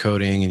by, you're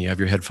coding and you have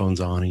your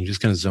headphones on and you just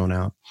kind of zone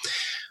out.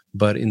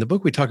 But in the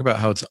book, we talk about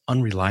how it's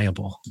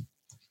unreliable.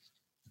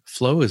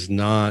 Flow is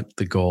not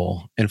the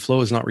goal, and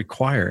flow is not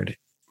required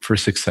for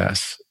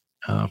success,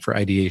 for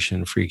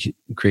ideation, for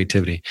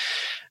creativity.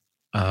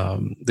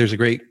 There's a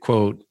great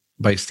quote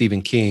by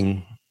Stephen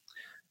King,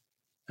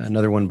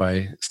 another one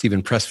by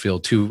Stephen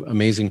Pressfield, two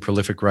amazing,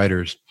 prolific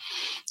writers.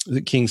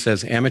 King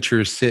says,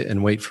 amateurs sit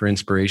and wait for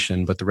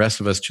inspiration, but the rest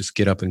of us just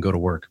get up and go to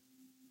work,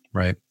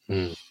 right?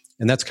 And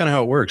that's kind of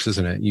how it works,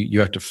 isn't it? You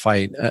have to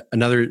fight.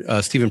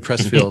 Another, Stephen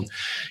Pressfield,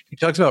 he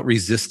talks about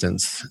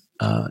resistance.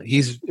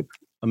 He's an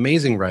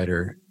amazing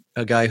writer,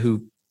 a guy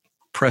who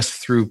pressed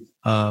through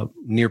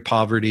near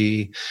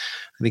poverty.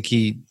 I think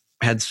he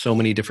had so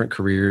many different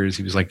careers.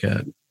 He was like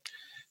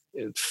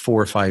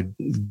 4 or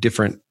 5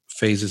 different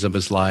phases of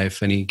his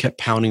life, and he kept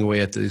pounding away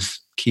at this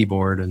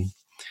keyboard, and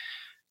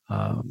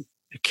a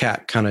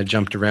cat kind of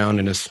jumped around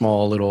in a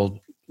small little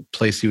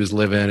place he was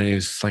living, and he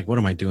was like, what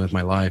am I doing with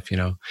my life,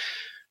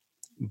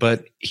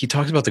 But he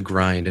talks about the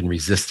grind and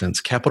resistance,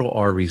 capital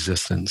R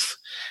resistance,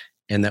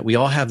 and that we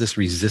all have this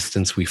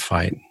resistance we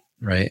fight,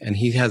 right? And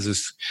he has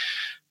this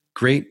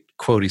great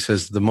quote. He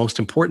says, the most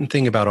important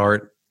thing about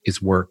art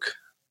is work.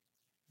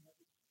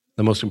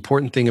 The most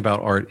important thing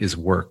about art is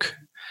work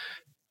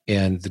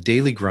and the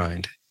daily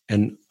grind.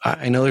 And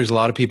I know there's a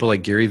lot of people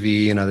like Gary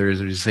Vee and others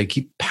who just say,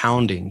 keep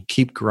pounding,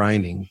 keep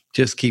grinding,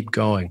 just keep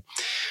going.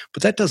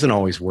 But that doesn't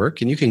always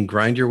work. And you can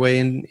grind your way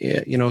in,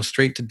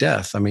 straight to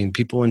death. I mean,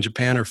 people in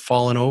Japan are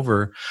falling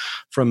over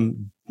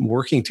from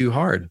working too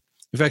hard.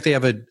 In fact, they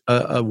have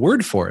a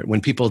word for it.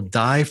 When people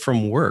die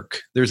from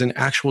work, there's an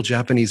actual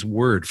Japanese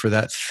word for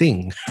that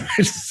thing.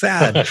 It's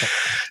sad,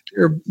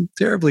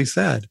 terribly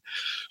sad.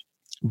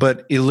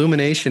 But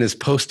illumination is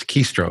post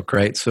keystroke,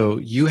 right? So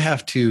you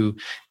have to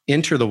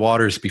enter the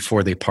waters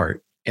before they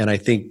part. And I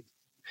think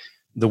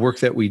the work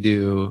that we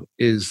do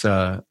is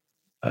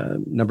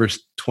Numbers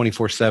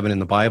 24:7 in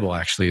the Bible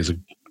actually is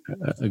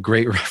a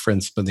great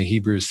reference when the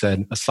Hebrews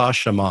said, Asa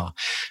Shema,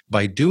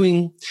 by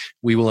doing,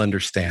 we will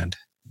understand.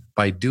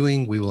 By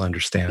doing, we will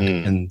understand.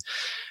 And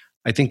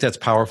I think that's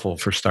powerful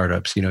for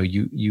startups.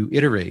 You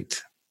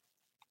iterate,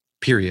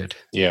 period.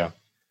 Yeah.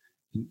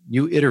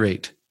 You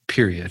iterate,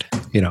 period.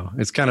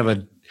 It's kind of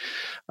an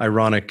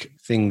ironic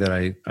thing that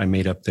I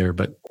made up there,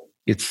 but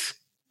it's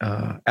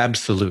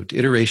absolute.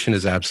 Iteration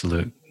is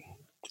absolute,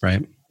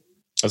 right?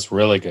 That's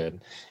really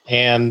good.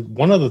 And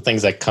one of the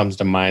things that comes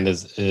to mind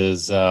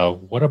is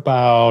what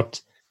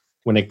about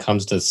when it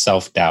comes to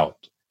self-doubt?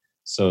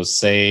 So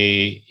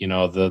say,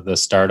 the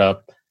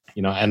startup,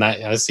 and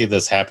I see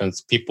this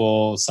happens.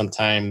 People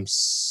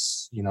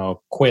sometimes,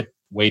 quit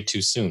way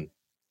too soon,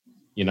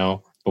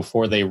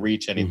 before they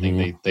reach anything.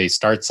 Mm-hmm. They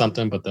start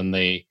something, but then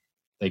they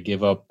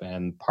give up.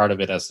 And part of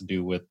it has to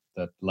do with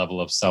that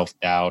level of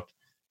self-doubt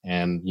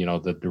and,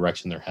 the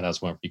direction their head has.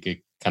 If you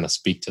could kind of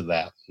speak to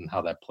that and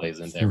how that plays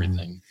into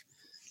everything.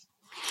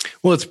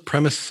 Well, it's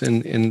premise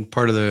in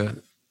part of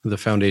the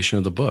foundation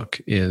of the book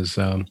is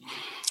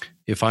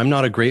if I'm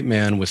not a great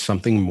man with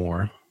something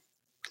more,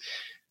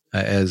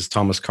 as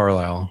Thomas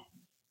Carlyle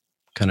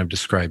kind of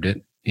described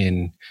it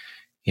in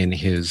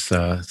his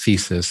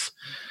thesis,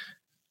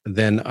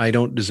 then I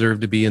don't deserve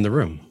to be in the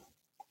room.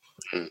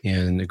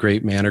 And a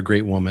great man or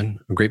great woman,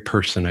 a great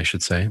person, I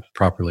should say,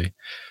 properly,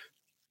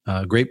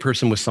 a great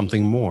person with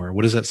something more.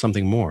 What is that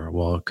something more?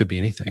 Well, it could be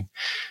anything.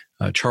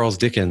 Charles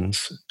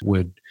Dickens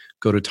would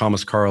go to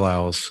Thomas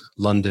Carlyle's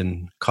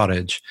London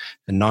cottage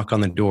and knock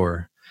on the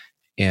door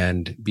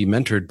and be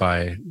mentored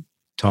by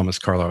Thomas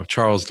Carlyle.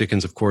 Charles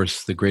Dickens, of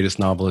course, the greatest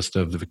novelist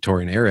of the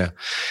Victorian era.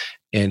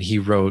 And he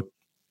wrote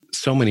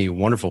so many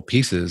wonderful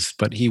pieces,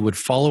 but he would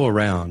follow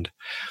around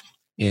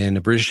in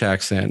a British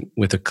accent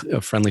with a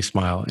friendly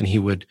smile, and he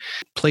would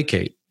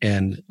placate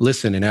and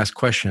listen and ask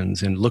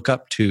questions and look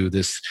up to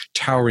this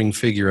towering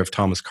figure of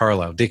Thomas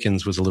Carlyle.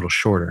 Dickens was a little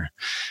shorter,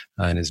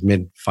 in his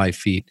mid 5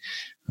 feet.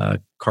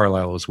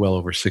 Carlyle was well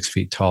over 6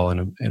 feet tall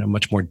and a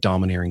much more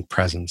domineering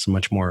presence, a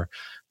much more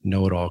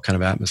know-it-all kind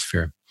of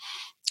atmosphere.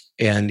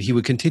 And he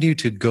would continue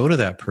to go to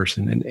that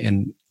person.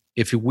 And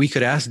if we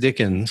could ask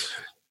Dickens,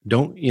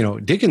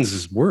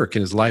 Dickens's work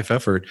and his life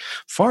effort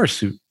far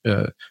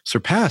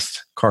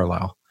surpassed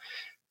Carlyle,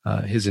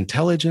 his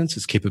intelligence,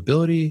 his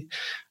capability,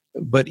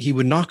 but he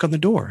would knock on the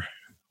door.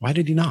 Why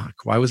did he knock?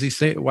 Why was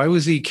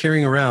he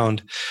carrying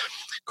around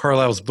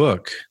Carlyle's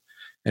book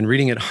and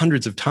reading it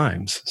hundreds of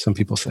times? Some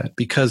people said,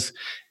 because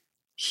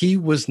he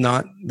was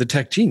not the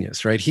tech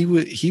genius, right? He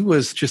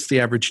was just the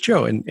average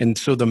Joe. And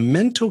so the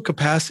mental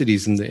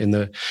capacities in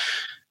the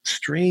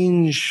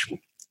strange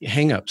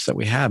hangups that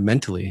we have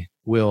mentally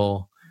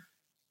will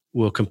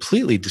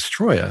completely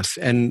destroy us.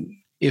 And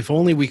if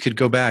only we could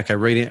go back. I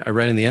read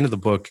in the end of the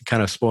book,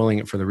 kind of spoiling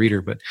it for the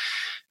reader, but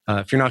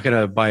if you're not going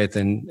to buy it,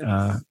 then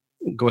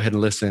go ahead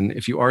and listen.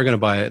 If you are going to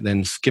buy it,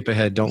 then skip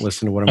ahead. Don't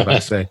listen to what I'm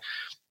about to say.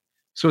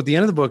 So at the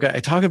end of the book,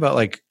 I talk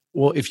about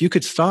if you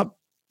could stop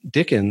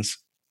Dickens,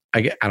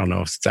 I don't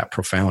know if it's that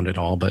profound at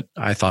all, but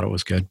I thought it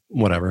was good.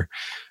 Whatever.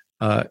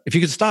 If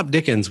you could stop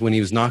Dickens when he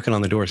was knocking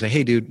on the door, say,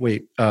 "Hey, dude,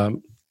 wait,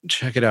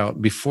 check it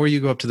out. Before you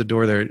go up to the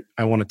door there,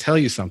 I want to tell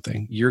you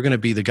something. You're going to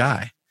be the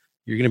guy.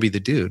 You're going to be the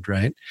dude,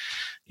 right?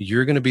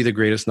 You're going to be the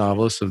greatest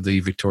novelist of the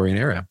Victorian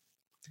era."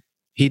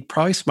 He'd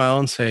probably smile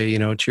and say,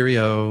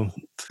 "Cheerio,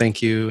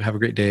 thank you, have a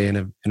great day," in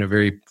a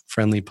very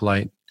friendly,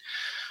 polite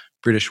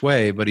British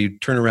way. But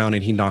he'd turn around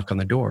and he'd knock on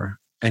the door,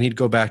 and he'd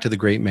go back to the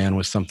great man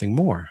with something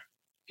more.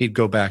 He'd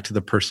go back to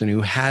the person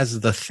who has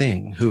the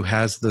thing, who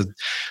has the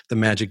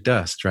magic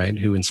dust, right?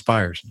 Who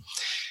inspires.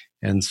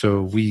 And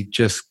so we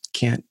just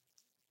can't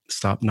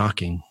stop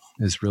knocking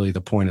is really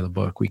the point of the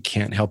book. We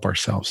can't help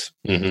ourselves,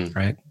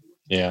 right?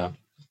 Yeah.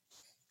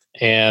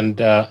 And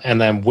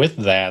then with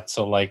that,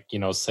 so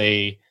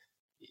say,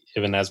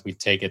 even as we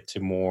take it to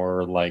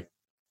more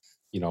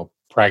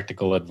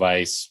practical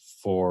advice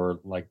for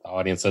the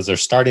audience as they're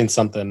starting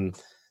something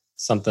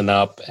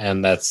up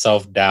and that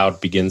self-doubt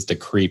begins to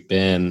creep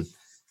in,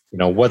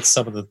 what's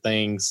some of the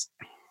things,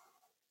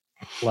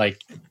 I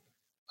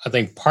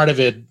think part of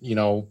it,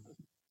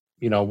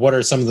 what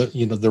are some of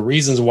the, the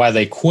reasons why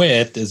they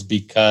quit is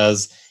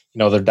because,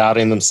 they're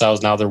doubting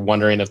themselves. Now they're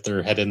wondering if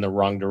they're headed in the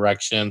wrong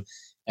direction.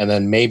 And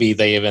then maybe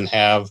they even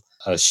have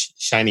a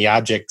shiny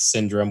object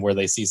syndrome where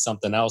they see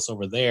something else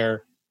over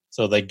there.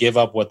 So they give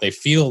up what they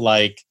feel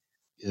like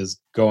is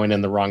going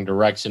in the wrong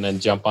direction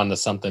and jump onto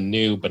something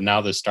new. But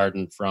now they're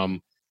starting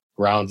from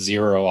ground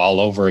zero all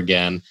over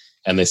again,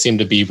 and they seem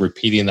to be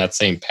repeating that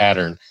same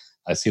pattern.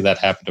 I see that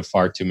happen to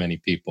far too many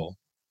people.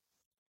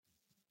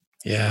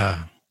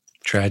 Yeah,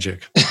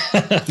 tragic.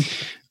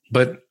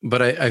 But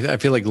I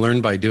feel like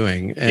learn by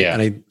doing,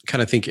 and I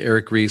kind of think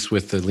Eric Ries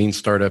with the Lean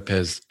Startup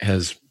has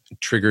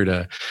triggered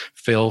a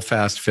fail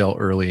fast, fail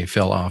early,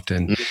 fail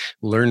often,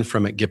 learn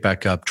from it, get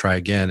back up, try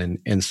again.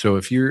 And so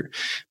if you're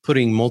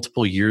putting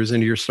multiple years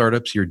into your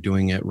startups, you're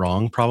doing it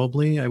wrong,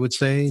 probably, I would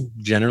say,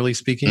 generally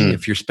speaking.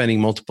 If you're spending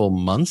multiple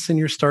months in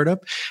your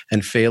startup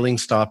and failing,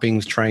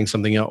 stopping, trying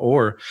something out,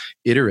 or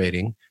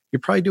iterating, you're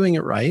probably doing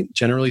it right,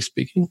 generally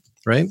speaking,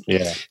 right?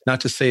 Yeah.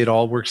 Not to say it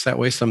all works that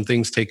way. Some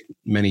things take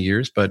many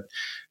years, but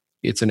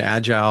it's an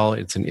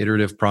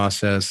iterative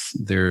process.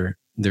 There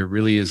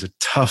really is a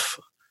tough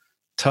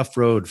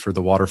road for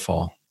the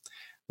waterfall.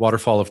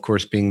 Waterfall, of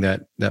course, being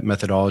that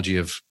methodology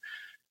of,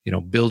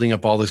 building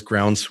up all this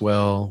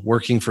groundswell,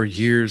 working for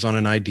years on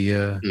an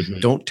idea.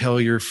 Don't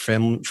tell your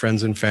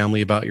friends and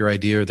family about your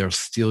idea, or they'll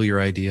steal your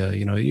idea.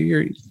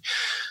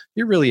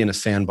 You're really in a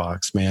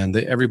sandbox, man.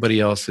 Everybody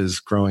else is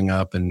growing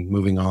up and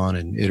moving on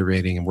and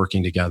iterating and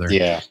working together.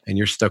 Yeah. And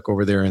you're stuck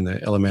over there in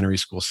the elementary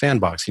school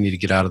sandbox. You need to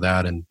get out of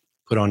that and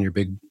put on your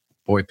big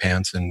boy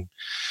pants and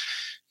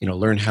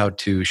learn how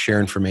to share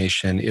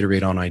information,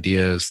 iterate on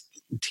ideas,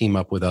 team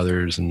up with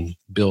others, and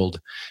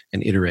build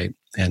and iterate.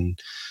 And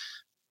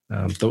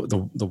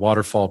the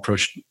waterfall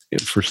approach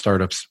for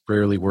startups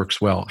rarely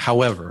works well.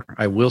 However,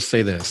 I will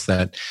say this,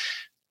 that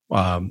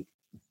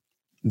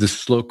the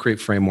slow create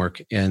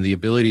framework and the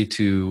ability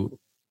to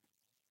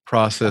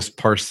process,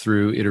 parse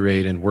through,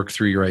 iterate, and work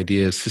through your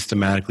ideas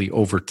systematically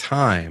over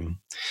time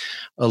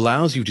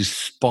allows you to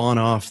spawn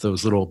off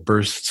those little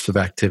bursts of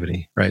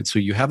activity, right? So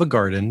you have a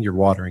garden, you're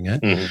watering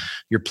it,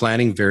 you're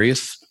planting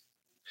various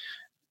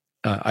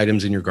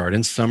items in your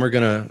garden. Some are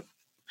going to,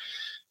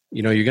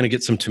 you're going to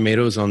get some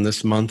tomatoes on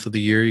this month of the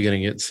year. You're going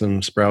to get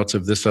some sprouts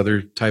of this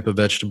other type of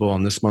vegetable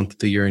on this month of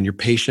the year, and you're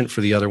patient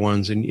for the other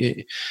ones. And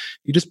you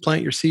just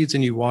plant your seeds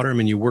and you water them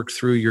and you work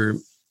through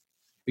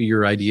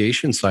your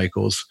ideation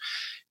cycles.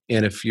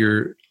 And if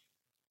you're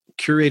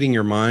curating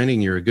your mind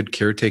and you're a good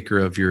caretaker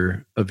of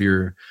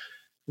your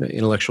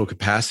intellectual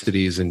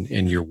capacities and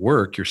your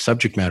work, your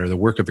subject matter, the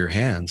work of your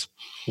hands,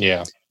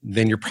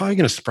 then you're probably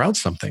going to sprout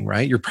something,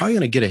 right? You're probably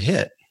going to get a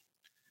hit,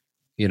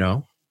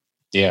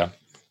 Yeah.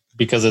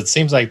 Because it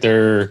seems like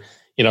there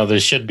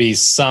should be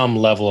some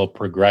level of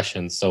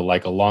progression. So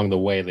like along the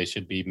way, they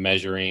should be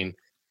measuring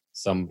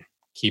some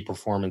key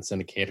performance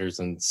indicators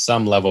and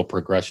some level of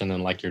progression.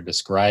 And like you're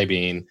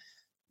describing,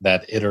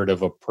 that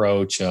iterative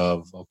approach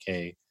of,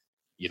 okay,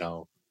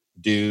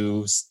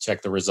 do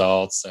check the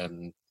results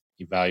and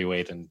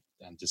evaluate and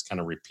just kind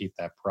of repeat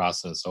that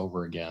process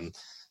over again.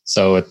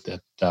 So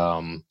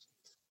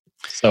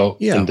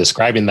in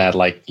describing that,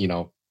 like,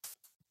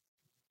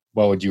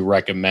 what would you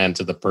recommend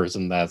to the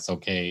person that's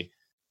okay,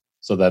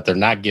 so that they're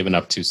not giving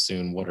up too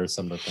soon? What are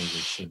some of the things they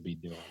should be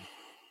doing?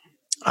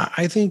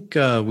 I think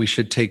we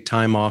should take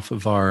time off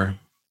of our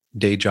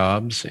day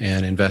jobs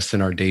and invest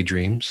in our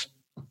daydreams.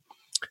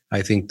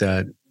 I think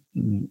that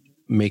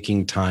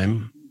making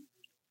time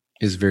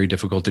is very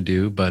difficult to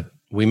do, but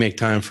we make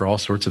time for all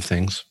sorts of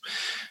things.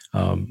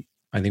 I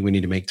think we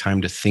need to make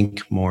time to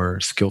think more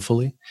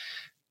skillfully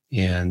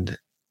and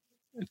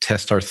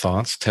test our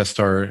thoughts, test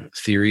our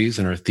theories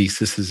and our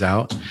theses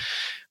out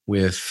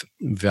with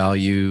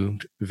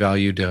valued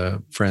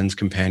friends,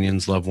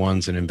 companions, loved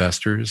ones, and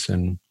investors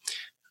and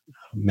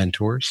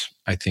mentors.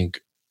 I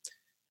think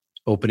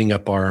opening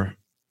up our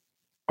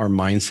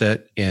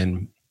mindset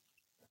and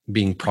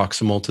being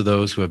proximal to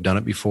those who have done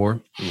it before,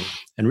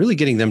 and really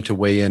getting them to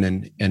weigh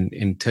in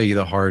and tell you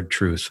the hard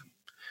truth.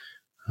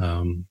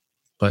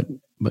 But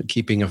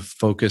keeping a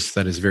focus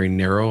that is very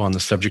narrow on the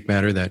subject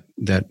matter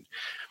that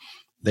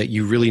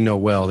you really know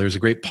well. There's a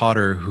great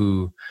potter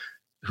who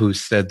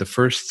said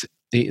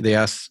they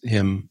asked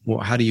him, well,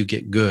 how do you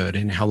get good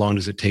and how long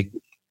does it take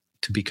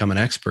to become an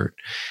expert?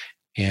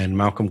 And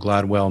Malcolm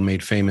Gladwell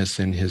made famous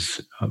in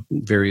his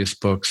various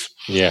books,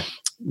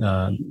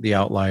 The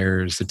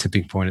Outliers, The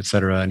Tipping Point,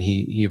 etc. And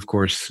he of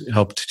course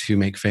helped to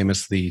make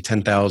famous the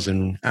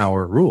 10,000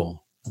 hour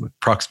rule,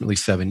 approximately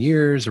 7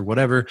 years or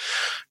whatever.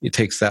 It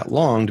takes that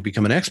long to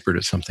become an expert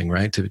at something,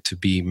 right? To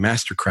be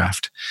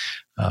mastercraft.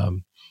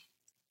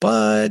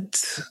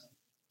 But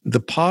the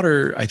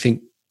potter, I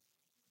think,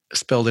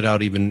 spelled it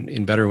out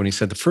even better when he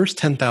said the first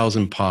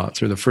 10,000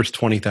 pots or the first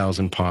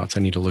 20,000 pots, I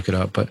need to look it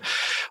up, but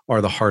are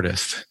the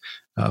hardest.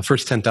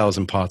 First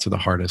 10,000 pots are the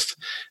hardest.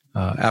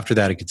 After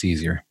that, it gets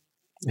easier.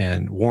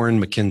 And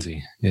Warren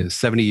McKenzie is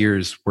 70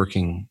 years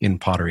working in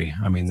pottery.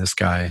 I mean, this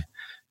guy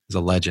is a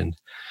legend.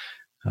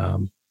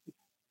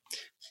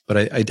 But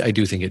I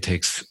do think it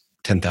takes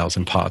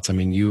 10,000 pots. I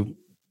mean, you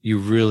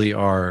really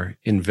are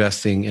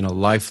investing in a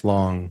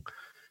lifelong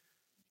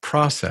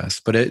process,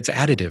 but it's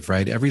additive,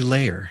 right? Every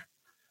layer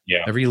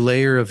Yeah. Every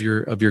layer of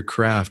your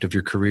craft, of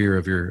your career,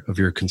 of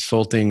your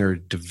consulting or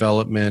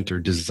development or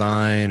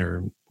design,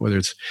 or whether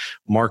it's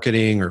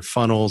marketing or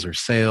funnels or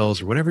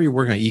sales or whatever you're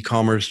working on,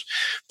 e-commerce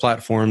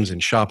platforms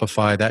and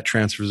Shopify, that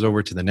transfers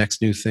over to the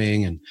next new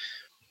thing. And,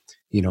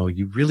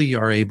 you really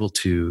are able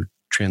to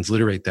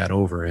transliterate that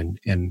over and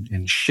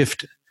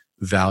shift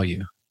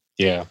value.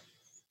 Yeah.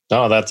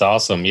 No, that's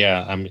awesome.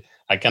 Yeah.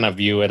 I kind of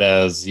view it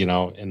as, in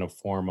a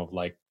form of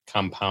like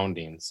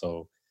compounding.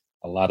 So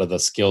a lot of the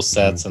skill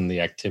sets and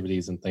the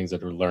activities and things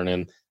that we're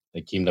learning,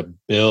 they seem to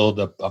build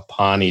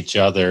upon each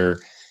other.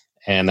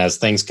 And as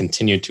things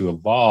continue to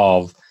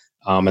evolve,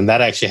 and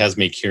that actually has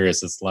me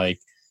curious. It's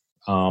like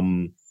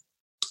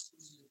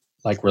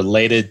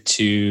related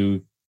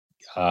to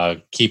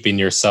keeping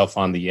yourself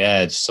on the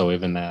edge. So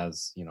even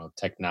as,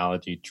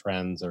 technology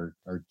trends are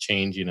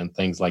changing and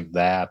things like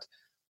that,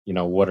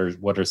 what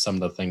are some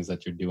of the things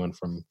that you're doing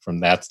from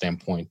that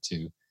standpoint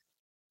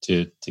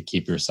to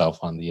keep yourself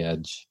on the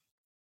edge?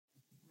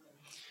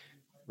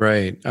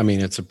 Right. I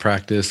mean, it's a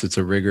practice, it's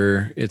a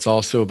rigor. It's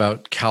also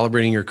about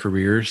calibrating your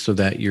career so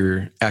that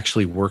you're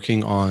actually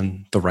working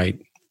on the right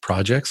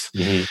projects.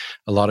 Mm-hmm.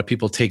 A lot of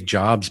people take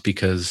jobs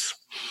because,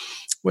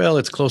 well,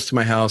 it's close to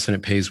my house and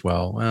it pays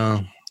well.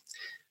 Well,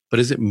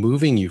 but is it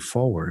moving you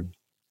forward?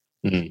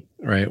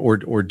 Mm-hmm. Right.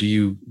 Or do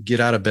you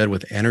get out of bed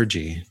with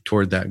energy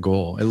toward that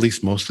goal, at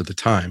least most of the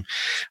time?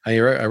 I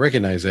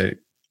recognize that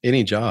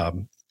any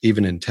job,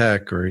 even in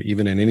tech or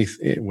even in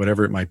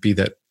whatever it might be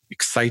that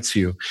excites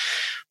you,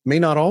 may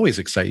not always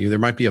excite you. There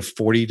might be a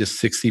 40 to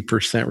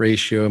 60%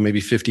 ratio, maybe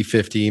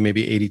 50-50,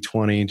 maybe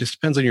 80-20. It just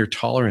depends on your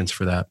tolerance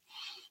for that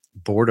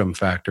boredom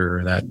factor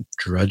or that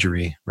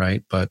drudgery,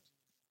 right? But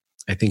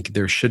I think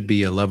there should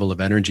be a level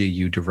of energy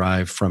you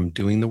derive from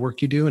doing the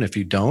work you do. And if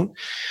you don't,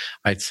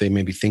 I'd say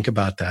maybe think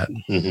about that.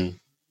 Mm-hmm.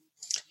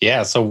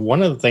 Yeah. So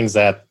one of the things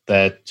that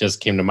just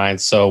came to mind.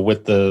 So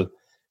with the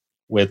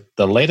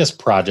latest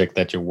project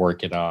that you're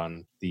working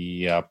on,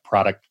 the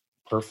Product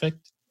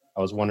Perfect, I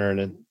was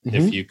wondering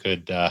if you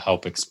could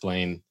help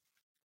explain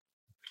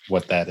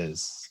what that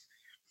is.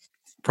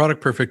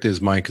 Product Perfect is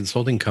my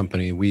consulting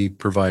company. We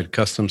provide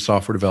custom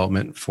software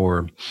development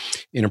for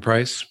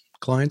enterprise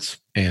clients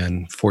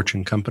and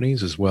Fortune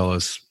companies, as well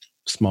as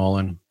small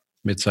and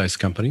mid-sized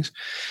companies.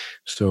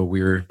 So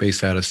we're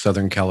based out of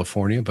Southern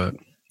California, but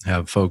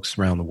have folks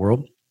around the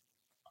world.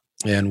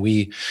 And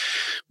we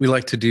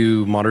like to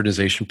do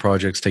modernization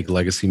projects, take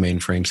legacy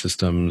mainframe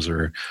systems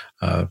or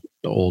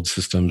old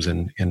systems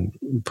and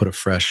put a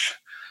fresh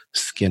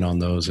skin on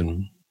those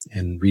and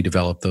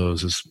redevelop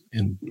those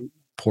and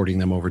porting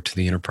them over to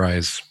the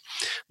enterprise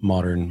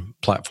modern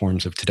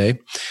platforms of today.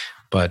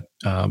 But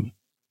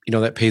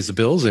that pays the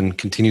bills and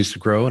continues to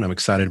grow, and I'm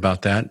excited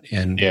about that.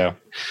 And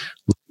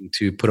looking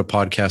to put a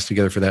podcast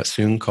together for that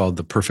soon called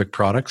The Perfect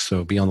Product.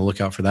 So be on the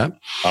lookout for that.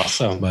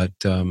 Awesome. But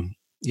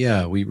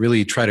we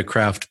really try to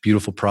craft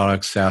beautiful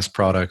products, SaaS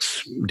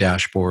products,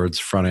 dashboards,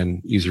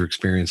 front-end user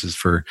experiences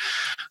for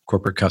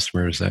corporate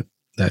customers that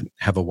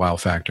have a wow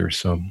factor.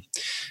 So,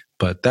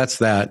 but that's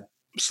that.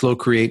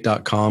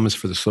 SlowCreate.com is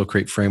for the Slow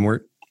Create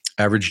framework.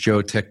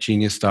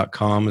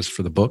 AverageJoeTechGenius.com is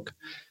for the book.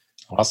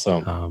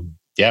 Awesome.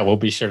 We'll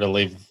be sure to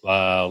leave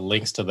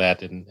links to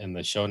that in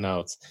the show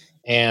notes.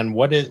 And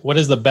what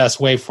is the best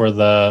way for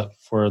the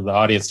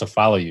audience to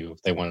follow you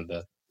if they wanted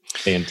to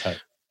stay in touch?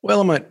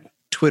 Well, I'm at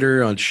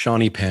Twitter on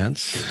Shawnee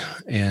Pants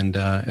and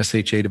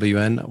SHAWNYPANTS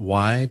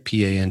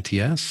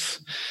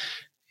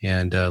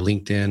and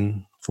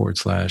LinkedIn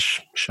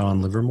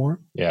 /Sean Livermore.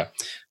 Yeah.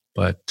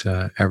 But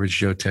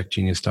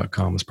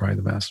AverageJoeTechGenius.com is probably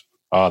the best.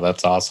 Oh,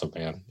 that's awesome,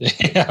 man.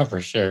 Yeah,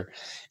 for sure.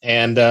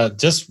 And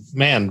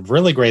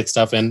really great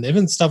stuff. And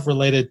even stuff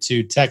related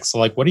to tech. So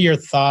what are your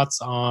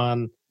thoughts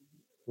on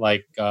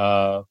where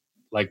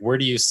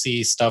do you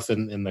see stuff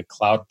in the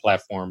cloud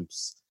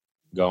platforms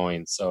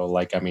going? So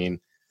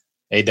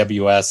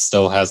AWS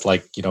still has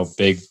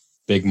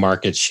big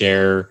market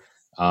share.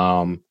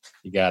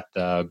 You got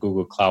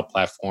Google Cloud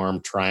Platform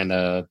trying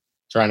to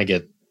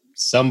get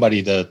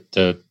somebody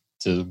to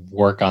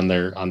work on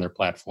their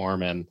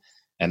platform, and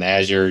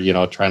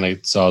Azure, trying to.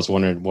 So I was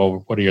wondering,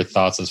 what are your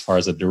thoughts as far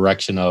as the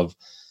direction of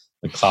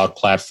the cloud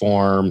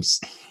platforms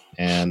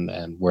and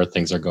where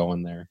things are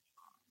going there?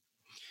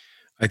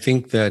 I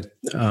think that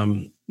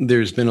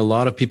there's been a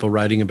lot of people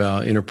writing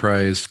about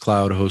enterprise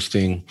cloud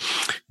hosting.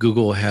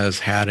 Google has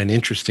had an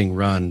interesting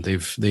run.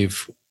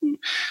 They've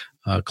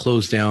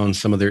closed down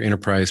some of their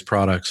enterprise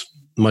products,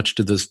 much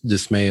to the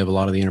dismay of a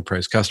lot of the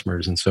enterprise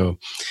customers. And so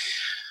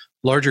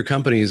larger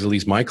companies, at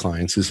least my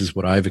clients, this is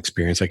what I've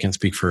experienced. I can't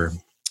speak for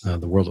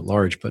the world at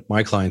large, but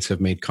my clients have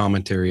made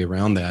commentary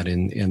around that,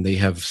 and they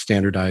have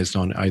standardized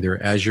on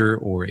either Azure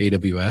or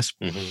AWS.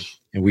 Mm-hmm.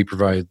 And we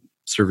provide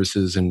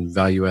services and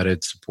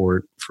value-added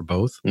support for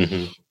both.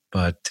 Mm-hmm.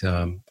 But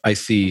I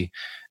see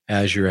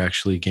Azure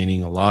actually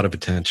gaining a lot of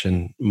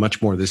attention, much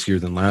more this year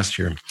than last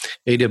year.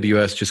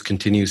 AWS just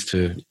continues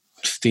to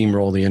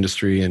steamroll the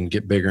industry and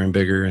get bigger and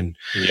bigger. And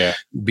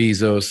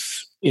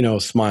Bezos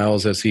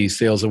smiles as he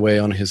sails away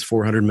on his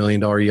 $400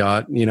 million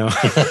yacht.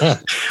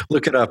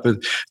 Look it up.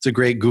 It's a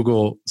great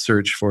Google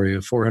search for you.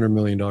 $400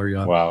 million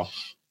yacht. Wow.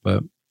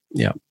 But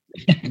yeah,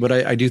 but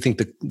I do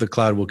think the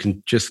cloud will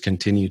just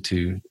continue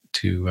to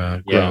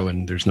grow,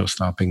 and there's no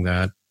stopping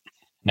that.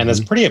 And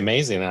it's pretty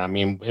amazing. I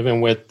mean, even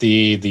with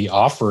the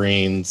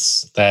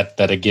offerings that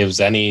it gives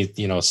any,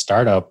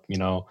 startup,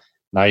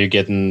 now you're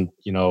getting,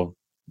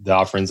 the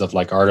offerings of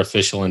like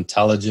artificial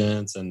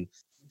intelligence and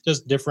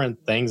just different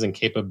things and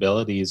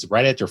capabilities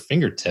right at your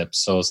fingertips.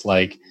 So it's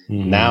like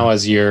now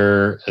as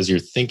you're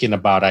thinking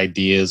about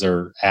ideas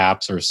or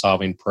apps or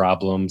solving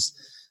problems,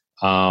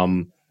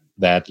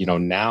 that,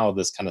 now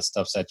this kind of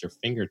stuff's at your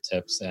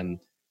fingertips, and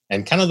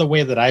kind of the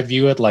way that I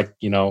view it, like,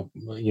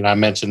 I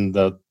mentioned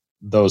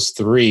those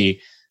three,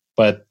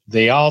 but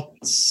they all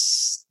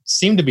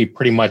seem to be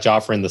pretty much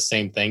offering the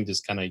same thing,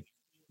 just kind of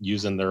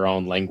using their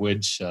own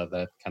language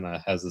that kind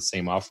of has the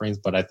same offerings.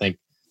 But I think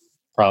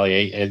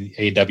probably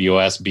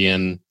AWS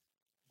being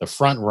the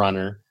front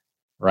runner,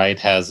 right,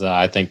 has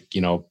I think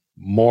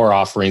more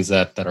offerings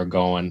that are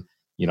going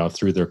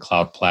through their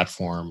cloud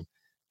platform,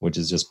 which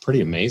is just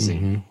pretty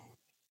amazing.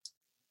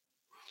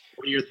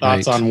 What are your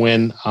thoughts on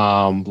when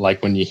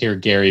you hear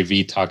Gary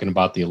Vee talking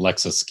about the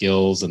Alexa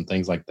skills and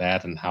things like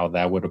that, and how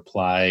that would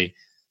apply,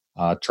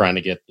 trying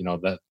to get,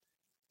 that,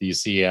 do you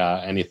see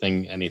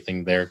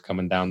anything there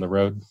coming down the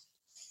road?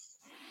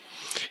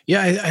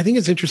 Yeah, I think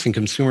it's interesting.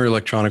 Consumer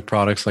electronic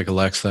products like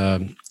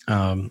Alexa,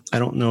 I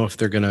don't know if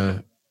they're going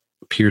to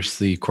pierce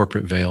the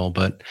corporate veil,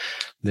 but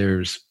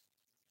there's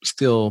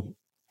still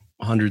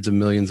hundreds of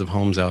millions of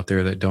homes out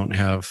there that don't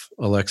have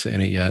Alexa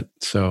in it yet.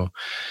 So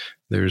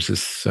there's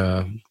this,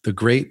 the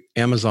great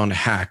Amazon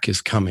hack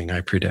is coming,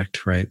 I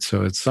predict, right?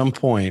 So at some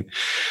point,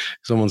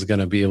 someone's going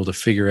to be able to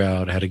figure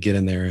out how to get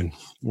in there, and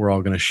we're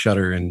all going to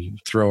shudder and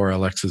throw our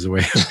Alexas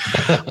away,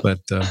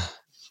 but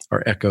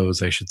our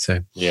Echoes, I should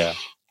say. Yeah.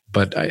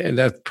 But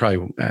that's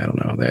probably, I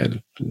don't know, they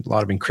had a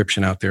lot of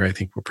encryption out there. I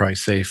think we're probably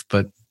safe,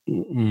 but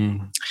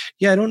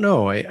yeah, I don't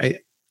know.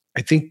 I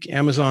think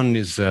Amazon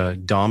is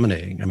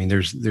dominating. I mean,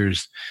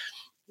 there's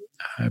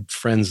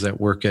friends that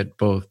work at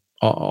both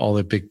all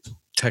the big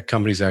tech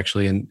companies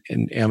actually, and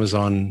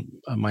Amazon.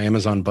 My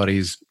Amazon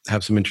buddies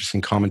have some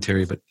interesting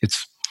commentary, but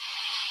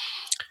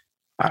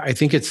I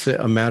think it's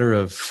a matter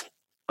of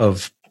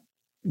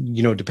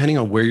depending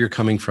on where you're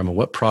coming from and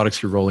what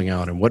products you're rolling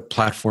out and what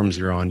platforms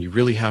you're on, you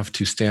really have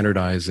to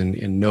standardize and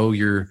know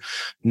your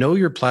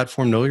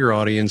platform, know your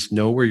audience,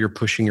 know where you're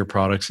pushing your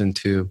products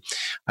into.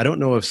 I don't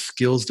know if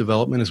skills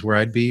development is where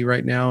I'd be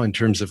right now in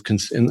terms of,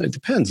 and it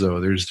depends though.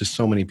 There's just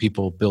so many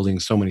people building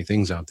so many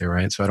things out there,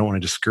 right? So I don't want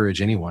to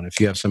discourage anyone. If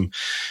you have some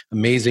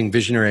amazing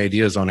visionary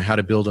ideas on how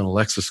to build an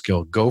Alexa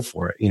skill, go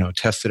for it,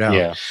 test it out.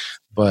 Yeah.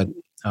 But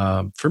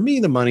for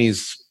me, the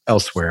money's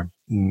elsewhere.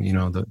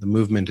 The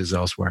movement is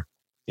elsewhere.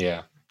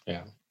 Yeah.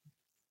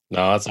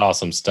 No, that's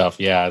awesome stuff.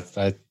 Yeah,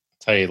 I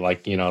tell you,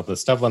 the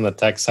stuff on the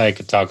tech side, I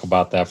could talk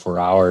about that for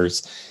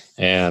hours,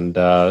 and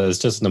it's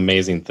just an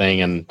amazing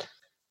thing. And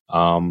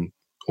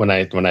when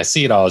I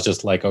see it all, it's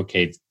just like,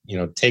 okay,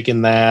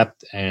 taking that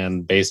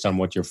and based on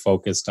what you're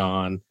focused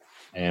on,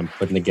 and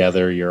putting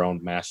together your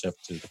own mashup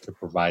to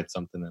provide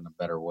something in a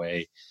better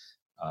way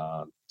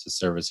to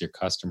service your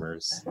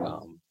customers.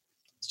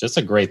 It's just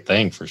a great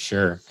thing for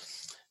sure.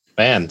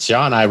 Man,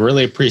 Sean, I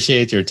really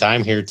appreciate your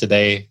time here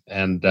today.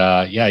 And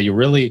you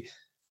really,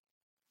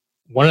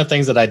 one of the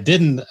things that I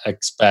didn't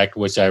expect,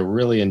 which I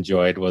really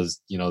enjoyed,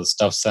 was, the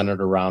stuff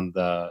centered around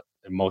the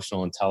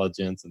emotional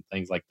intelligence and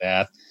things like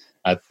that.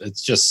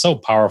 It's just so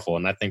powerful.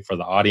 And I think for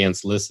the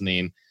audience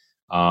listening,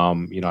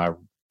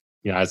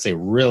 I'd say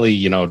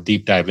really,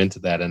 deep dive into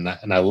that. And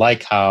I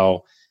like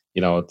how,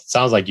 it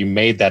sounds like you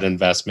made that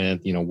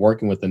investment,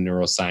 working with the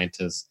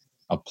neuroscientists,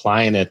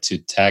 applying it to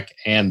tech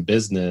and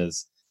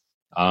business.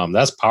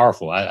 That's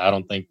powerful. I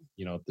don't think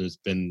there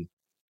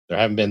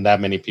haven't been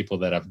that many people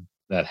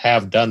that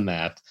have done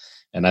that,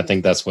 and I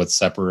think that's what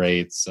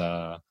separates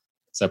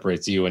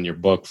you and your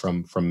book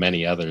from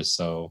many others.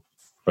 So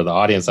for the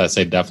audience, I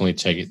say definitely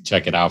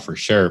check it out for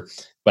sure.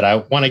 But I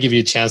want to give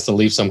you a chance to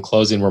leave some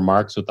closing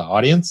remarks with the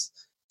audience,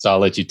 so I'll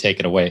let you take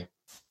it away.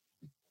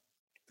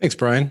 Thanks,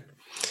 Brian.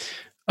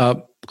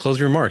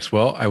 Closing remarks.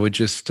 Well, I would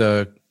just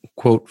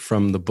quote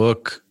from the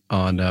book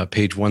on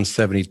page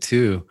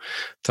 172,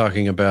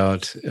 talking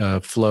about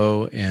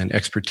flow and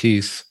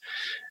expertise.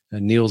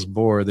 Niels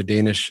Bohr, the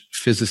Danish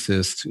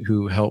physicist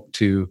who helped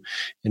to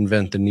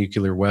invent the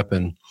nuclear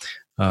weapon,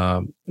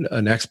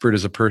 an expert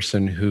is a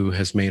person who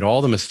has made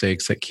all the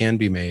mistakes that can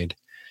be made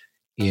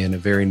in a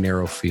very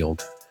narrow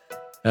field.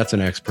 That's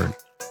an expert.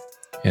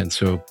 And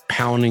so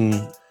pounding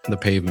the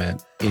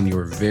pavement in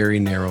your very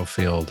narrow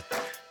field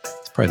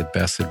is probably the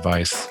best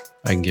advice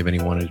I can give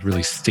anyone, is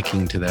really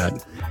sticking to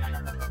that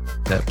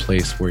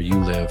place where you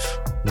live,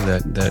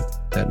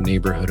 that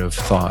neighborhood of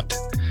thought,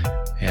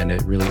 and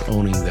it really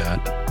owning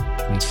that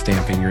and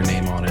stamping your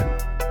name on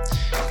it.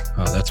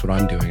 That's what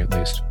I'm doing, at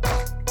least.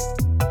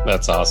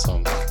 That's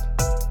awesome.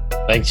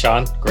 Thanks,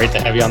 Sean. Great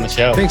to have you on the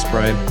show. Thanks,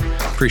 Brian.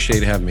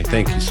 Appreciate having me.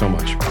 Thank you so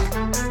much.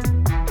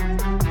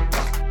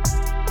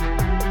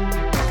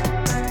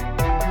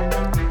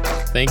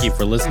 Thank you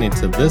for listening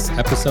to this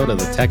episode of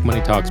the Tech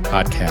Money Talks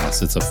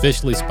podcast. It's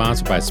officially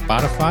sponsored by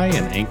Spotify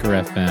and Anchor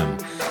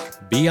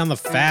FM. Be on the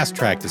fast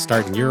track to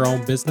starting your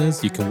own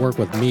business. You can work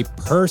with me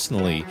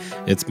personally.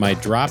 It's my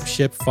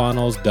Dropship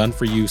Funnels Done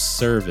For You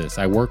service.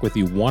 I work with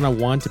you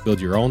one-on-one to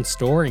build your own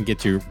store and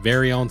get your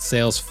very own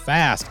sales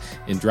fast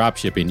in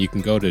dropshipping. You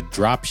can go to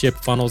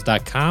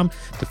dropshipfunnels.com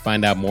to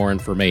find out more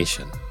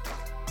information.